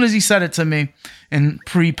 As soon as he said it to me in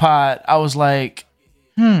pre-pod, I was like,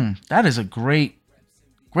 that is a great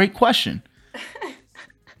question.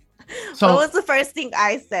 So what was the first thing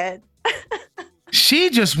I said? she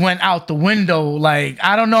just went out the window. Like,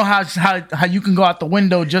 I don't know how you can go out the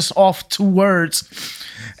window just off 2 words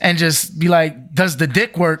and just be like, does the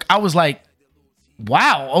dick work? I was like,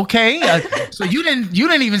 wow, okay. So you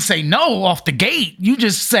didn't even say no off the gate. You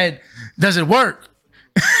just said, does it work?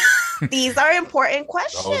 These are important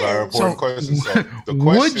questions. Those are important questions. So the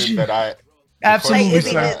question that I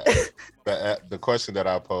absolutely the question that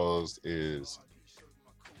I posed is,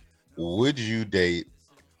 would you date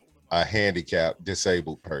a handicapped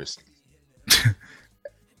disabled person?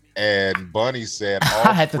 And Bunny said,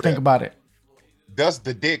 I had to think about it. Does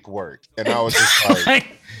the dick work? And I was just like,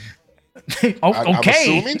 okay. I'm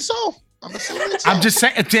assuming so. I'm just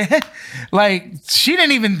saying, like, she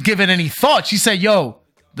didn't even give it any thought. She said, yo,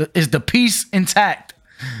 is the piece intact?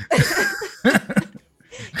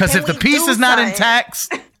 Because if the piece is not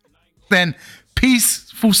intact, then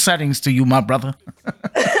peaceful settings to you, my brother.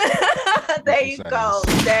 There you go.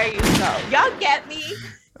 Y'all get me?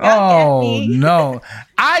 Get me? No.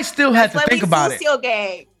 I still had to think about it.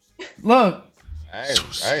 Gang. Look. I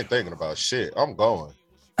ain't thinking about shit. I'm going.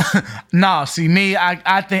 Nah, see me,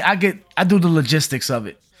 I think I do the logistics of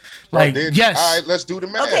it. Like, yes. All right, let's do the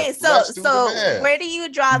math. Okay, so where do you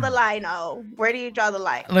draw the line? Oh, where do you draw the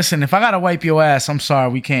line? Listen, if I gotta wipe your ass, I'm sorry,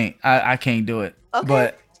 we can't. I can't do it. Okay.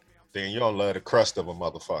 But then you don't love the crust of a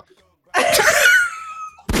motherfucker.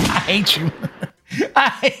 I hate you.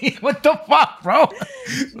 What the fuck, bro?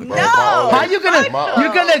 No. How you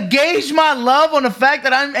gonna gauge my love on the fact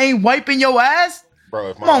that I ain't wiping your ass?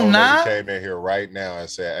 Bro, if my old lady came in here right now and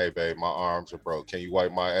said, "Hey, babe, my arms are broke. Can you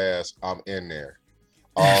wipe my ass?" I'm in there.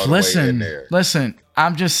 All the way in there. Listen.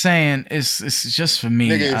 I'm just saying, it's just for me.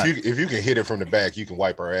 Nigga, if you can hit it from the back, you can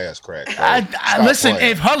wipe her ass crack. Listen,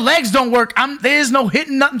 if her legs don't work, there's no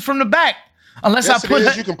hitting nothing from the back unless I put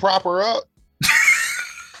her. You can prop her up.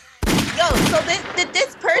 Yo, so did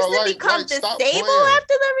this person become disabled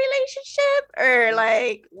after the relationship, or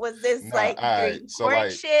like was this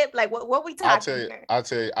courtship? Like what we talking? I'll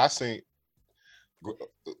tell you. I seen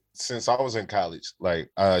since I was in college. Like,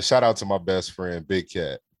 shout out to my best friend Big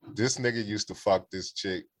Cat. This nigga used to fuck this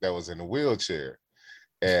chick that was in a wheelchair,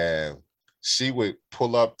 and she would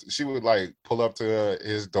pull up to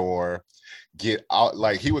his door, get out.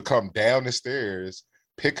 Like, he would come down the stairs,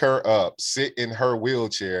 pick her up, sit in her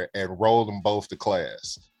wheelchair, and roll them both to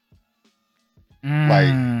class.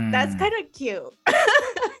 Like, that's kind of cute.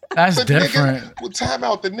 That's different. Time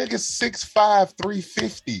out. The nigga's 6'5",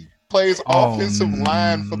 350. Plays offensive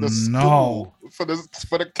line for the school, for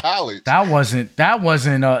the college. That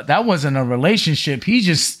wasn't a relationship. He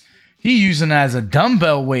using it as a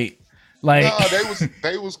dumbbell weight. Like, no,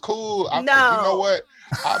 they was cool. You know what?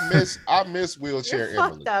 I miss wheelchair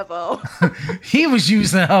Emily. He was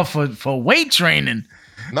using her for weight training.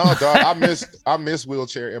 No, dog, I miss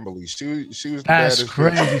wheelchair Emily. She was the That's baddest.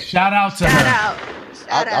 crazy. Shout out to her.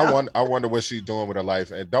 I wonder what she's doing with her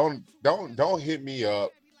life. And don't hit me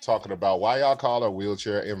up talking about why y'all call her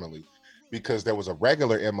wheelchair Emily, because there was a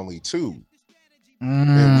regular Emily too, and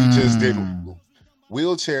we just didn't.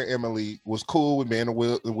 Wheelchair Emily was cool with being a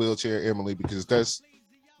wheelchair Emily because that's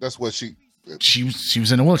what she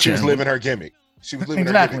was in a wheelchair. She was living her gimmick. She was living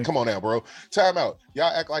her gimmick. Come on now, bro. Time out.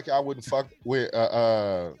 Y'all act like y'all wouldn't fuck with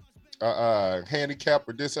handicapped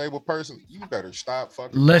or disabled person. You better stop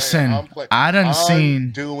fucking. Listen,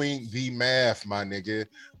 I'm doing the math, my nigga.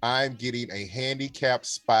 I'm getting a handicapped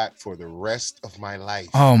spot for the rest of my life.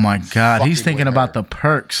 Oh my God, he's thinking about the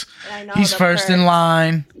perks. He's first in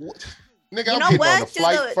line. Nigga, I'm getting on the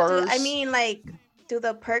flight first. Do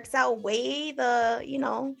the perks outweigh the,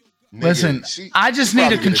 Nigga, listen, I just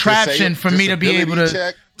need a contraption for me to be able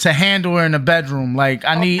to handle her in the bedroom. Like,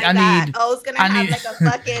 I need. Oh, it's gonna have like a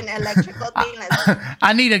fucking electrical thing.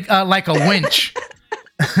 I need a winch,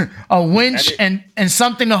 a winch, and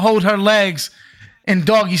something to hold her legs in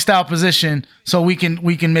doggy style position so we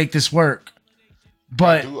can make this work.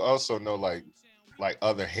 But I do also know like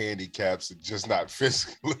other handicaps, just not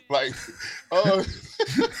physically. Like, I'm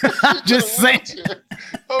just saying.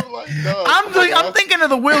 I'm like, no. I'm thinking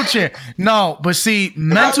of the wheelchair. No, but see,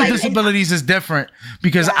 mental disabilities is different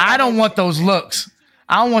because I don't want those looks.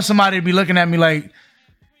 I don't want somebody to be looking at me like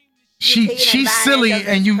she's silly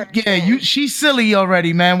and she's silly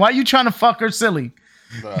already, man. Why you trying to fuck her silly?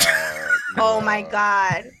 Oh my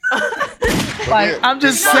God. Like, I'm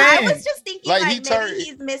just saying. I was just thinking like maybe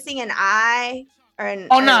he's missing an eye. No.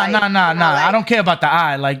 I don't care about the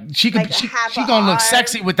eye. Like she gonna look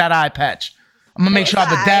sexy with that eye patch. I'm gonna make sure I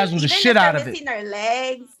bedazzle the shit out of it. Missing their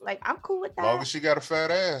legs, like I'm cool with that. As long as she got a fat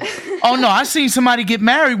ass. Oh no, I seen somebody get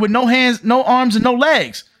married with no hands, no arms, and no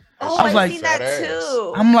legs. Oh, I was like, seen that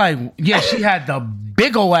too. I'm like, yeah, she had the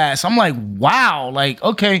big ol' ass. I'm like, wow, like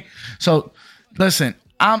okay. So listen,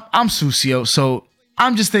 I'm Sucio, so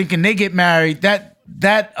I'm just thinking they get married. That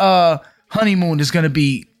honeymoon is gonna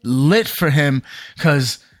be lit for him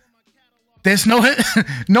because there's no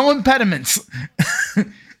impediments.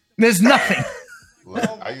 There's nothing. Look,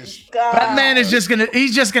 that man is just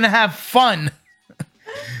gonna have fun.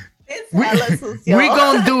 We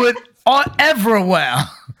gonna do it everywhere.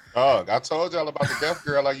 Oh, I told y'all about the deaf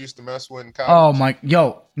girl I used to mess with in college. Oh my,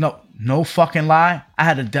 no fucking lie. I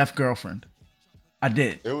had a deaf girlfriend. I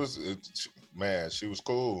did. Man, she was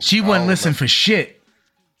cool. She wouldn't listen for shit.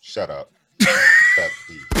 Shut up. Shut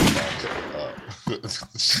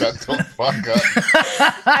the fuck up.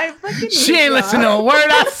 She ain't listening to a word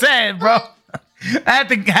I said, bro. I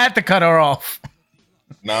had to cut her off.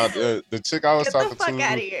 Nah, the chick I was talking to. Get the fuck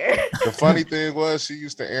out of here. The funny thing was, she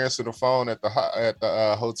used to answer the phone at the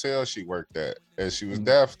hotel she worked at, and she was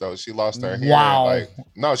deaf though. She lost her hearing. Wow.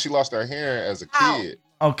 She lost her hearing as a kid.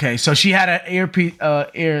 Okay, so she had an earpiece.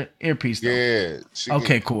 Though. Yeah.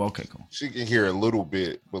 Cool. She can hear a little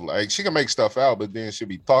bit, but like she can make stuff out. But then she'll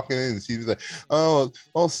be talking, and she's like, "Oh,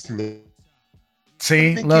 sleep."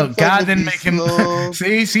 See, look, God didn't make him.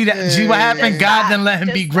 See that? See what happened? God didn't let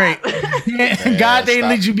him be great. Man, God didn't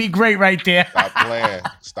let you be great right there.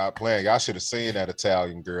 Stop playing. Y'all should have seen that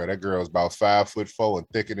Italian girl. That girl was about 5'4" and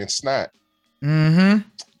thicker than snot.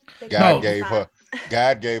 Mm-hmm. God gave her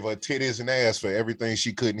titties and ass for everything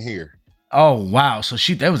she couldn't hear. Oh wow! So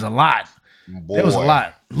there was a lot. There was a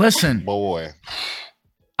lot. Listen, boy.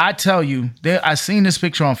 I tell you, I seen this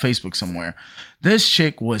picture on Facebook somewhere. This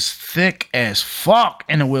chick was thick as fuck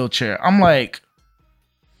in a wheelchair. I'm like,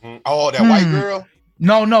 oh, that white girl?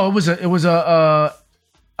 No, it was a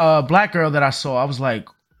black girl that I saw. I was like,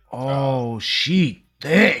 oh, she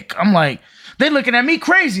thick. I'm like, they looking at me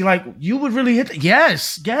crazy. Like, you would really hit that?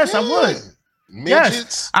 Yes, I would. Midgets?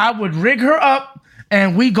 Yes, I would rig her up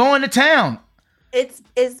and we go into town.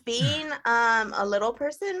 Is being a little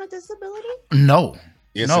person with disability? No.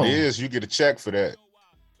 Yes, no. It is. You get a check for that.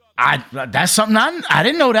 That's something I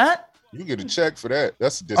didn't know that. You get a check for that.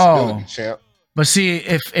 That's a disability, champ. But see,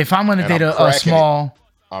 if I'm gonna date a small,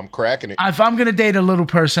 I'm cracking it. If I'm gonna date a little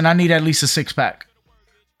person, I need at least a 6-pack.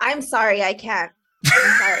 I'm sorry, I can't.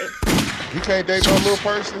 I'm sorry. You can't date no little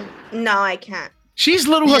person? No, I can't. She's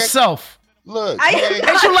little herself. Look,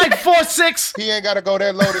 ain't you like 4'6"? He ain't gotta go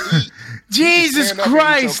that low to eat. Jesus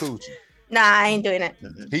Christ! Nah, I ain't doing it.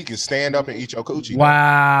 He can stand up and eat your coochie.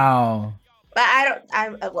 Wow. But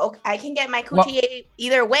I can get my coochie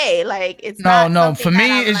either way. Like it's no. For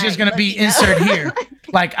me, it's just gonna be insert here.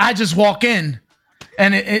 Like I just walk in,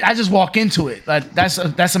 and I just walk into it. Like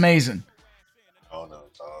that's amazing. Oh no,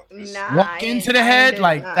 nah, walk into the head.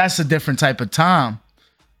 Like that's a different type of time.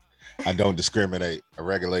 I don't discriminate. I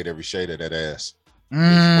regulate every shade of that ass.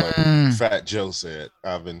 What Fat Joe said.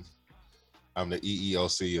 I'm the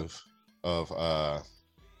EEOC of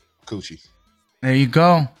coochie. There you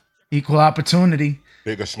go. Equal opportunity.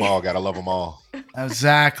 Big or small, gotta love them all.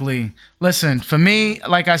 Exactly. Listen, for me,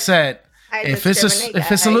 like I said, if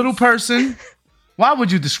it's a little person, why would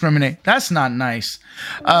you discriminate? That's not nice.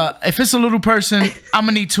 If it's a little person, I'm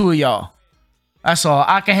gonna need 2 of y'all. That's all.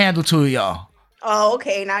 I can handle 2 of y'all. Oh,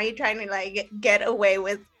 okay. Now you're trying to like get away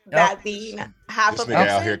with that being half this a nigga person.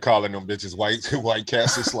 out here calling them bitches white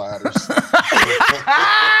castle sliders.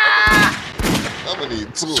 I'm gonna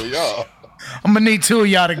need 2 of y'all. I'm gonna need 2 of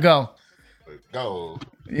y'all to go. Go.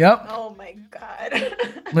 Yep. Oh my God.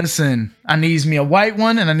 Listen, I needs me a white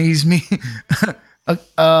one, and I needs me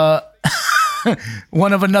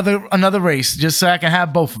one of another race, just so I can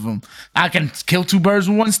have both of them. I can kill 3 birds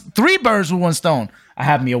with one stone. I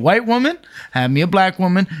have me a white woman, have me a black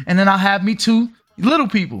woman, and then I'll have me 2 little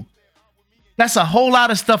people. That's a whole lot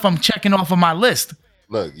of stuff I'm checking off of my list.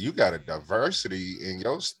 Look, you got a diversity in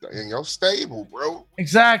your stable, bro.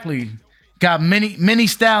 Exactly. Got many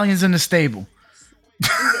stallions in the stable.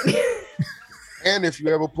 And if you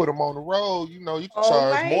ever put them on the road, you know, you can Oh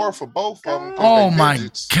charge my more for both of them. Oh my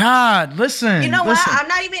God! Listen, You know what? listen. I'm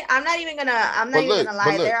not even gonna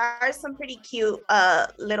lie. There are some pretty cute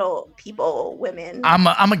little people, women. I'm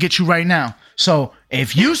gonna get you right now. So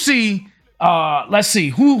if you see, let's see,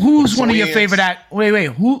 who's one of your favorite wait,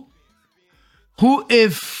 who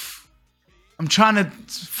if I'm trying to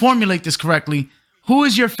formulate this correctly, who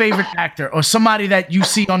is your favorite actor or somebody that you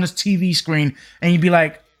see on this TV screen and you'd be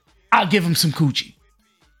like, I'll give him some coochie?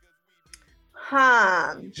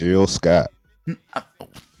 Jill Scott.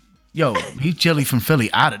 Yo, he's Jilly from Philly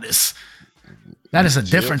out of this. That is a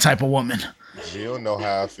different type of woman. Jill know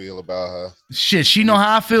how I feel about her. Shit, she know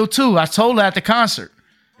how I feel too. I told her at the concert.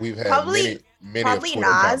 We've had many of Twitter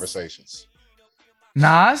conversations.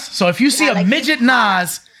 Nas. So if you see a midget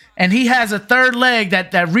Nas and he has a third leg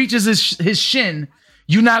that reaches his shin,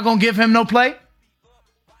 you not gonna give him no play?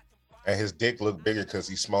 And his dick look bigger because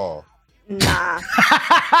he's small. Nah.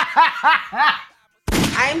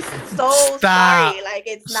 I'm so sorry. Like,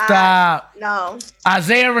 it's not. Stop. No.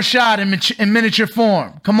 Isaiah Rashad in miniature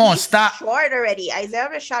form. Come on, stop. Short already. Isaiah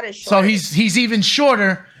Rashad is short. So he's even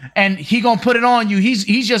shorter, and he gonna put it on you.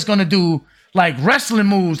 He's just gonna do like wrestling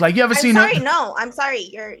moves. Like, you ever seen? I'm sorry.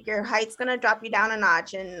 Your height's gonna drop you down a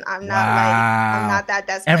notch, and I'm not that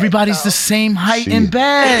desperate. Everybody's the same height in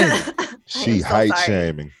bed. She height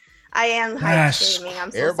shaming. I am height shaming.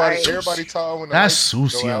 I'm so sorry. Everybody tall when that's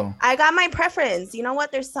Sucio. I got my preference. You know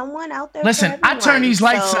what? There's someone out there. Listen, I turn these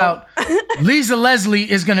lights out. Lisa Leslie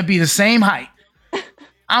is gonna be the same height.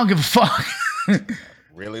 I don't give a fuck.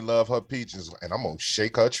 Really love her peaches, and I'm gonna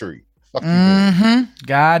shake her tree.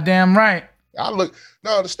 Goddamn right.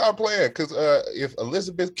 Stop playing, because if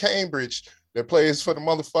Elizabeth Cambridge that plays for the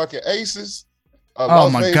motherfucking Aces,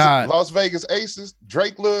 Las Vegas Aces,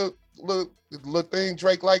 Drake little thing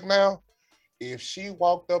Drake like now, if she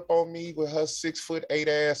walked up on me with her 6'8"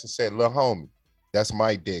 ass and said, "Lil homie, that's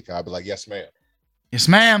my dick," I'd be like, "Yes, ma'am." Yes,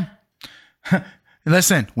 ma'am.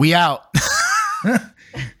 Listen, we out.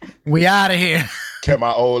 We out of here. Can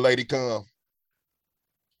my old lady come?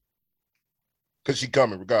 Cause she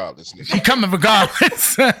coming regardless. Nigga. She coming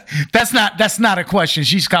regardless. That's not a question.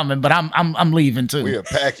 She's coming, but I'm leaving too. We a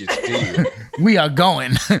package deal. We are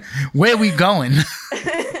going. Where we going?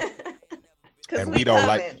 And we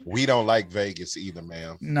don't like Vegas either,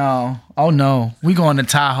 man. No. Oh no. We going to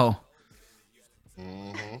Tahoe.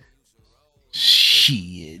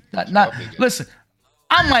 Shit. Not listen.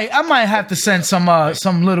 I might have to send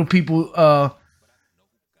some little people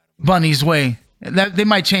Bunny's way. That they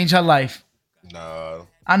might change her life. No.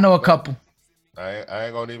 I know a couple. I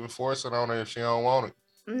ain't gonna even force it on her if she don't want it.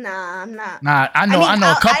 Nah, I'm not. Nah, I know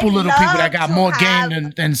a couple little people that got more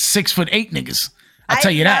game than 6'8" niggas. I'll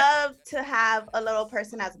tell you that. I love to have a little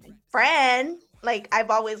person as my friend. Like, I've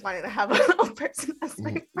always wanted to have a little person as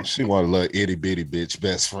my friend. She want a little itty bitty bitch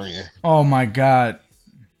best friend. Oh my God.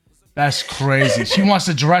 That's crazy. She wants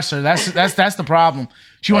to dress her. That's the problem.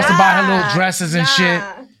 She wants to buy her little dresses and shit.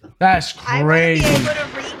 That's crazy. I want to be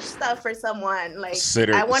able to reach stuff for someone. Like,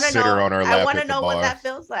 I want to know. I want to know what that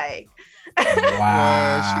feels like.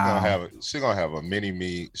 Wow. She gonna have a mini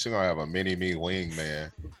me. She gonna have a mini me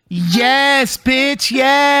wingman. Yes, bitch.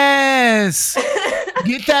 Yes.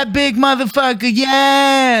 Get that big motherfucker.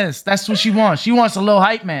 Yes. That's what she wants. She wants a little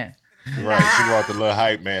hype man. Right. She wants the little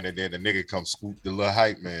hype man, and then the nigga come scoop the little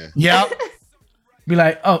hype man. Yep. Be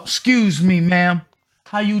like, oh, excuse me, ma'am.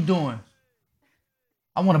 How you doing?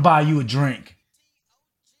 I want to buy you a drink.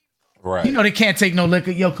 Right. You know they can't take no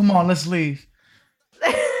liquor. Yo, come on, let's leave.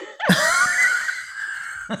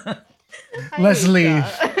 Let's leave.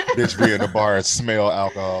 Bitch be in the bar and smell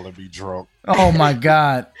alcohol and be drunk. Oh my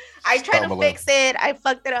God. I tried to fix it. I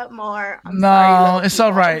fucked it up more. I'm no, sorry, it's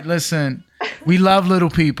all right. Listen, we love little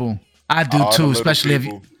people. I do all too, especially if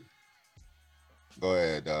you. Go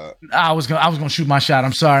ahead, dog. I was gonna shoot my shot.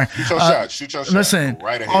 I'm sorry. Shoot your shot. Shoot your shot. Listen, go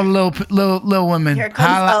right ahead. all little women, Here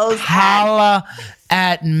comes holla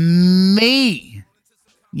at me.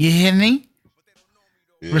 You hear me?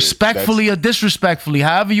 Yeah, respectfully or disrespectfully,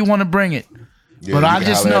 however you want to bring it. Yeah, but I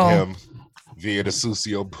just know him via the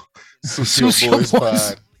Sucio Boyz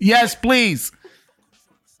pod. Yes, please.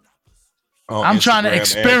 On I'm Instagram trying to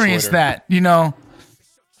experience that, you know.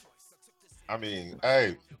 I mean,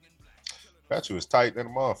 hey, bet you was tight than a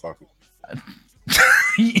motherfucker.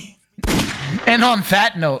 And on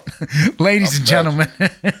that note, ladies and gentlemen,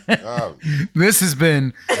 this has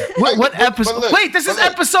been what episode? Wait, this is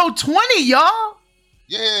episode 20, y'all.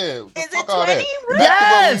 Yeah. Is it 20? Back to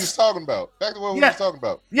what we was talking about. We was talking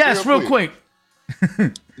about. Yes, real quick.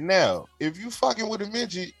 Now, if you fucking with a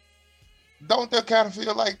midget, don't that kind of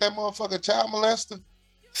feel like that motherfucker child molester?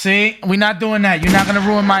 See, we're not doing that. You're not gonna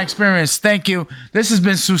ruin my experience. Thank you. This has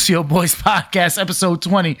been Sucio Boyz Podcast, episode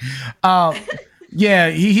 20. Yeah,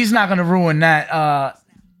 he's not gonna ruin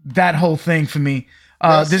that whole thing for me.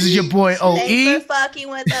 This is your boy OE. Thanks for fucking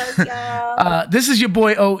with us, y'all. This is your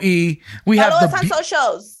boy OE. We Follow have us on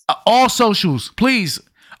socials. All socials, please.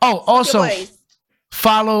 Oh, also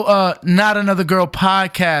follow Not Another Girl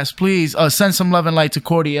podcast, please. Send some love and light to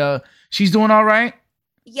Cordy. She's doing all right.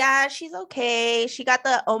 Yeah, she's okay. She got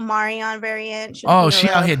the Omarion variant. She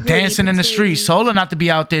out here dancing in the streets. Told her not to be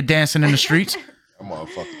out there dancing in the streets. I'm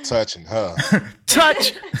motherfucking touching her.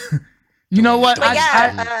 Touch. You know what?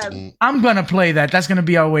 I'm gonna play that. That's gonna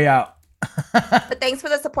be our way out. But thanks for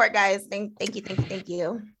the support, guys. Thank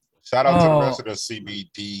you. Shout out to the rest of the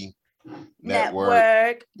CBD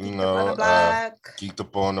network. You know, Geeked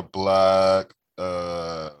Up on the Block.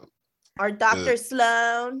 Our Dr.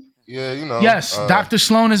 Sloan. Yeah, you know. Yes, Dr.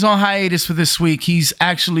 Sloan is on hiatus for this week. He's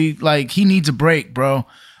actually he needs a break, bro.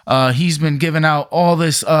 He's been giving out all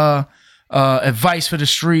this advice for the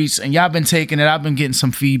streets, and y'all been taking it. I've been getting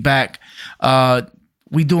some feedback.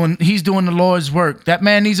 He's doing the Lord's work. That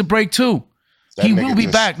man needs a break too. He will be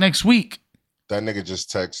back next week. That nigga just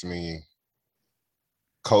texted me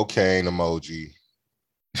cocaine emoji,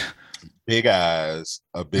 big eyes,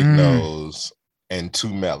 a big nose, and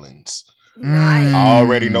 2 melons. Nice. I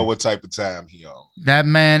already know what type of time he on. That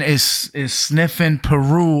man is sniffing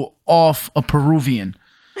Peru off a Peruvian.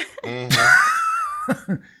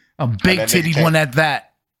 Mm-hmm. A big titty one at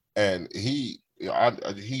that. And he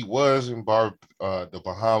was in the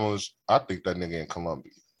Bahamas. I think that nigga in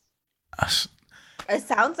Colombia. It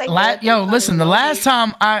sounds like listen, the last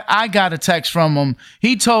time I got a text from him,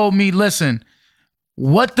 he told me, listen,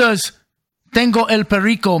 what does tengo el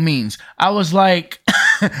perico means? I was like,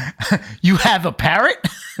 you have a parrot?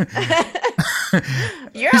 He's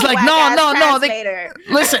like, no.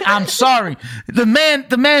 Listen, I'm sorry. The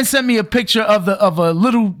man sent me a picture of a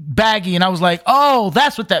little baggie, and I was like, oh,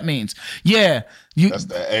 that's what that means. Yeah. That's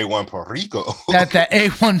the A1 Perico. That's the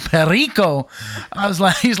A1 Perico.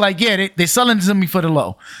 He's like, yeah, they selling it to me for the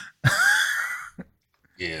low.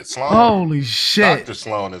 Yeah, Sloan. Holy shit. Dr.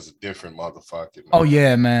 Sloan is a different motherfucker. Man. Oh,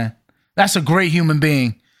 yeah, man. That's a great human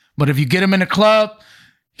being. But if you get him in a club,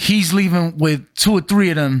 he's leaving with 2 or 3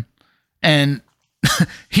 of them, and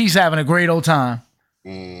he's having a great old time.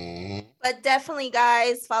 Mm-hmm. But definitely,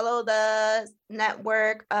 guys, follow the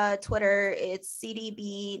network. Twitter, it's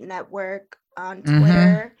CDB Network on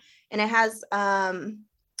Twitter, and it has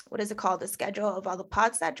what is it called? The schedule of all the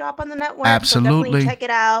pods that drop on the network. Absolutely, so definitely check it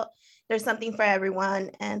out. There's something for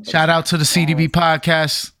everyone. And shout out to the CDB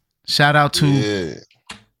podcast. Shout out to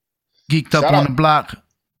Geeked Up on the Block.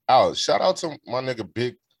 Shout out to my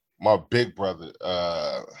nigga my big brother,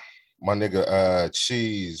 my nigga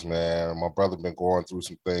Cheese, man. My brother been going through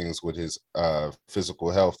some things with his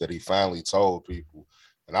physical health that he finally told people,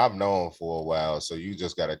 and I've known for a while, so you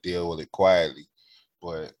just got to deal with it quietly.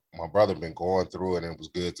 But my brother been going through it, and it was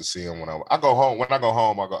good to see him when I go home. When I go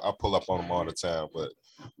home, I pull up on him all the time. But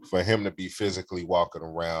for him to be physically walking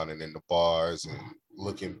around and in the bars and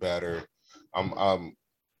looking better, it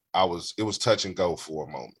was touch and go for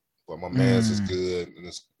a moment. But my man's is good, and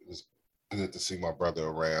it's good to see my brother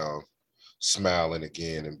around, smiling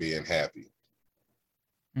again and being happy.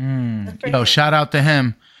 Yo, shout out to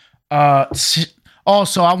him.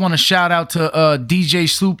 Also, I want to shout out to DJ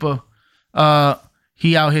Super.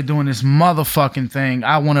 He out here doing this motherfucking thing.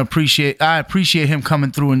 I appreciate him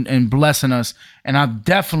coming through and blessing us. And I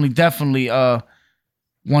definitely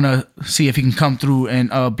want to see if he can come through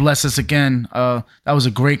and bless us again. That was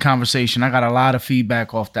a great conversation. I got a lot of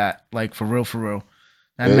feedback off that, like for real.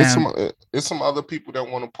 It's some other people that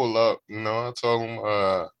want to pull up. You know, I told them,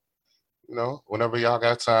 whenever y'all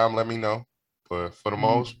got time, let me know. But for the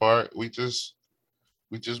most part, we just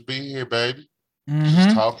be here, baby.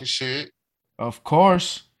 Just talking shit. Of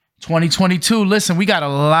course. 2022. Listen, we got a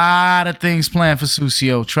lot of things planned for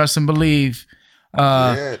Sucio. Trust and believe.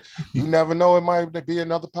 You never know. It might be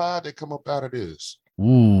another pod that come up out of this.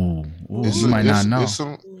 You might not know.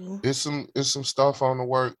 It's some stuff on the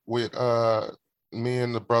work with me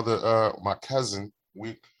and the brother, my cousin.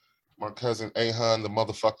 My cousin Ahan, the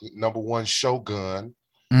motherfucking #1 Shogun.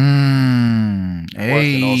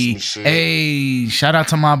 Hey, shout out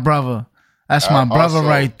to my brother. That's my brother also,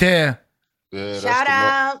 right there. Yeah, shout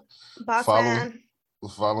out, boss man.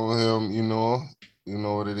 Follow him, you know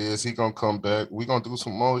what it is. He gonna come back. We gonna do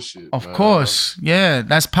some more shit. Of course, yeah.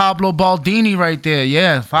 That's Pablo Baldini right there.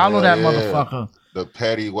 Yeah, follow that motherfucker. The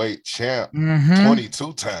petty weight champ,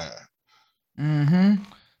 22 time.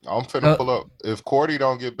 I'm finna pull up. If Cordy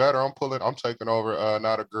don't get better, I'm taking over.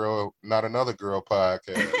 Not another girl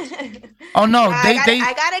podcast. Oh no, I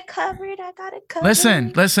got it covered. I got it covered.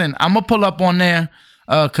 Listen. I'm gonna pull up on there,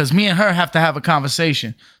 cause me and her have to have a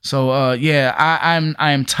conversation. So yeah,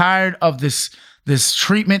 I am tired of this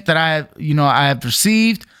treatment that I have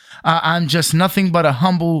received. I'm just nothing but a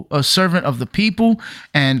humble servant of the people,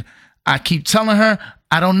 and I keep telling her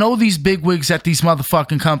I don't know these bigwigs at these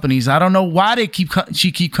motherfucking companies. I don't know why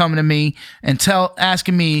she keep coming to me and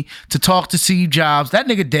asking me to talk to Steve Jobs. That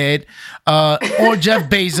nigga dead. Or Jeff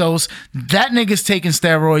Bezos. That nigga's taking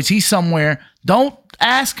steroids. He's somewhere. Don't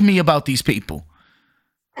ask me about these people.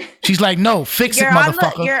 She's like, no, fix it,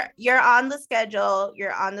 motherfucker. You're on the schedule.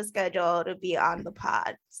 You're on the schedule to be on the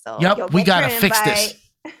pod. So yep, we gotta fix this.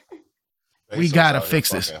 We gotta fix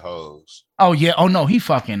this. Hoes. Oh yeah. Oh no, he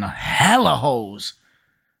fucking hella hoes.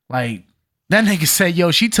 Like that nigga said,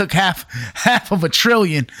 yo, she took half of $1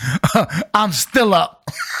 trillion. I'm still up.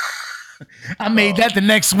 I made that the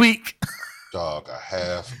next week. Dog, a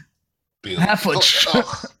 $500 million. Half a trillion.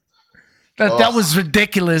 That was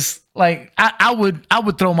ridiculous. Like I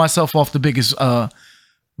would throw myself off the biggest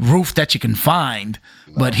roof that you can find.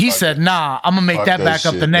 But he said, nah, I'm gonna make that back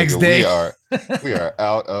up the next day. We are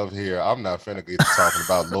out of here. I'm not finna get talking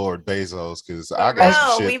about Lord Bezos because I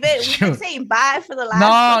got shit. We've been saying bye for the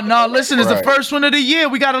last. No. Listen, it's the first one of the year.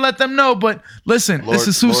 We gotta let them know. But listen, this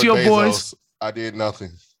is Sucio Boyz. I did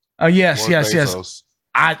nothing. Yes.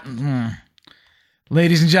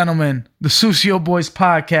 Ladies and gentlemen, the Sucio Boyz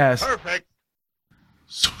podcast. Perfect.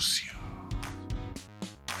 Sucio.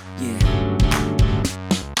 Yeah.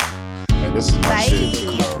 And this is my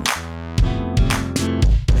shit.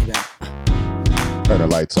 Turn the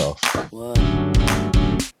lights off. What?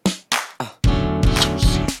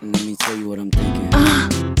 Let me tell you what I'm thinking.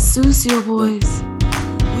 Sucio Boyz.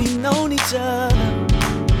 We've known each other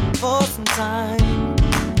for some time.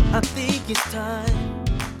 I think it's time.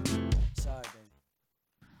 Sorry, baby.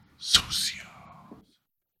 Sucio.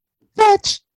 Bitch.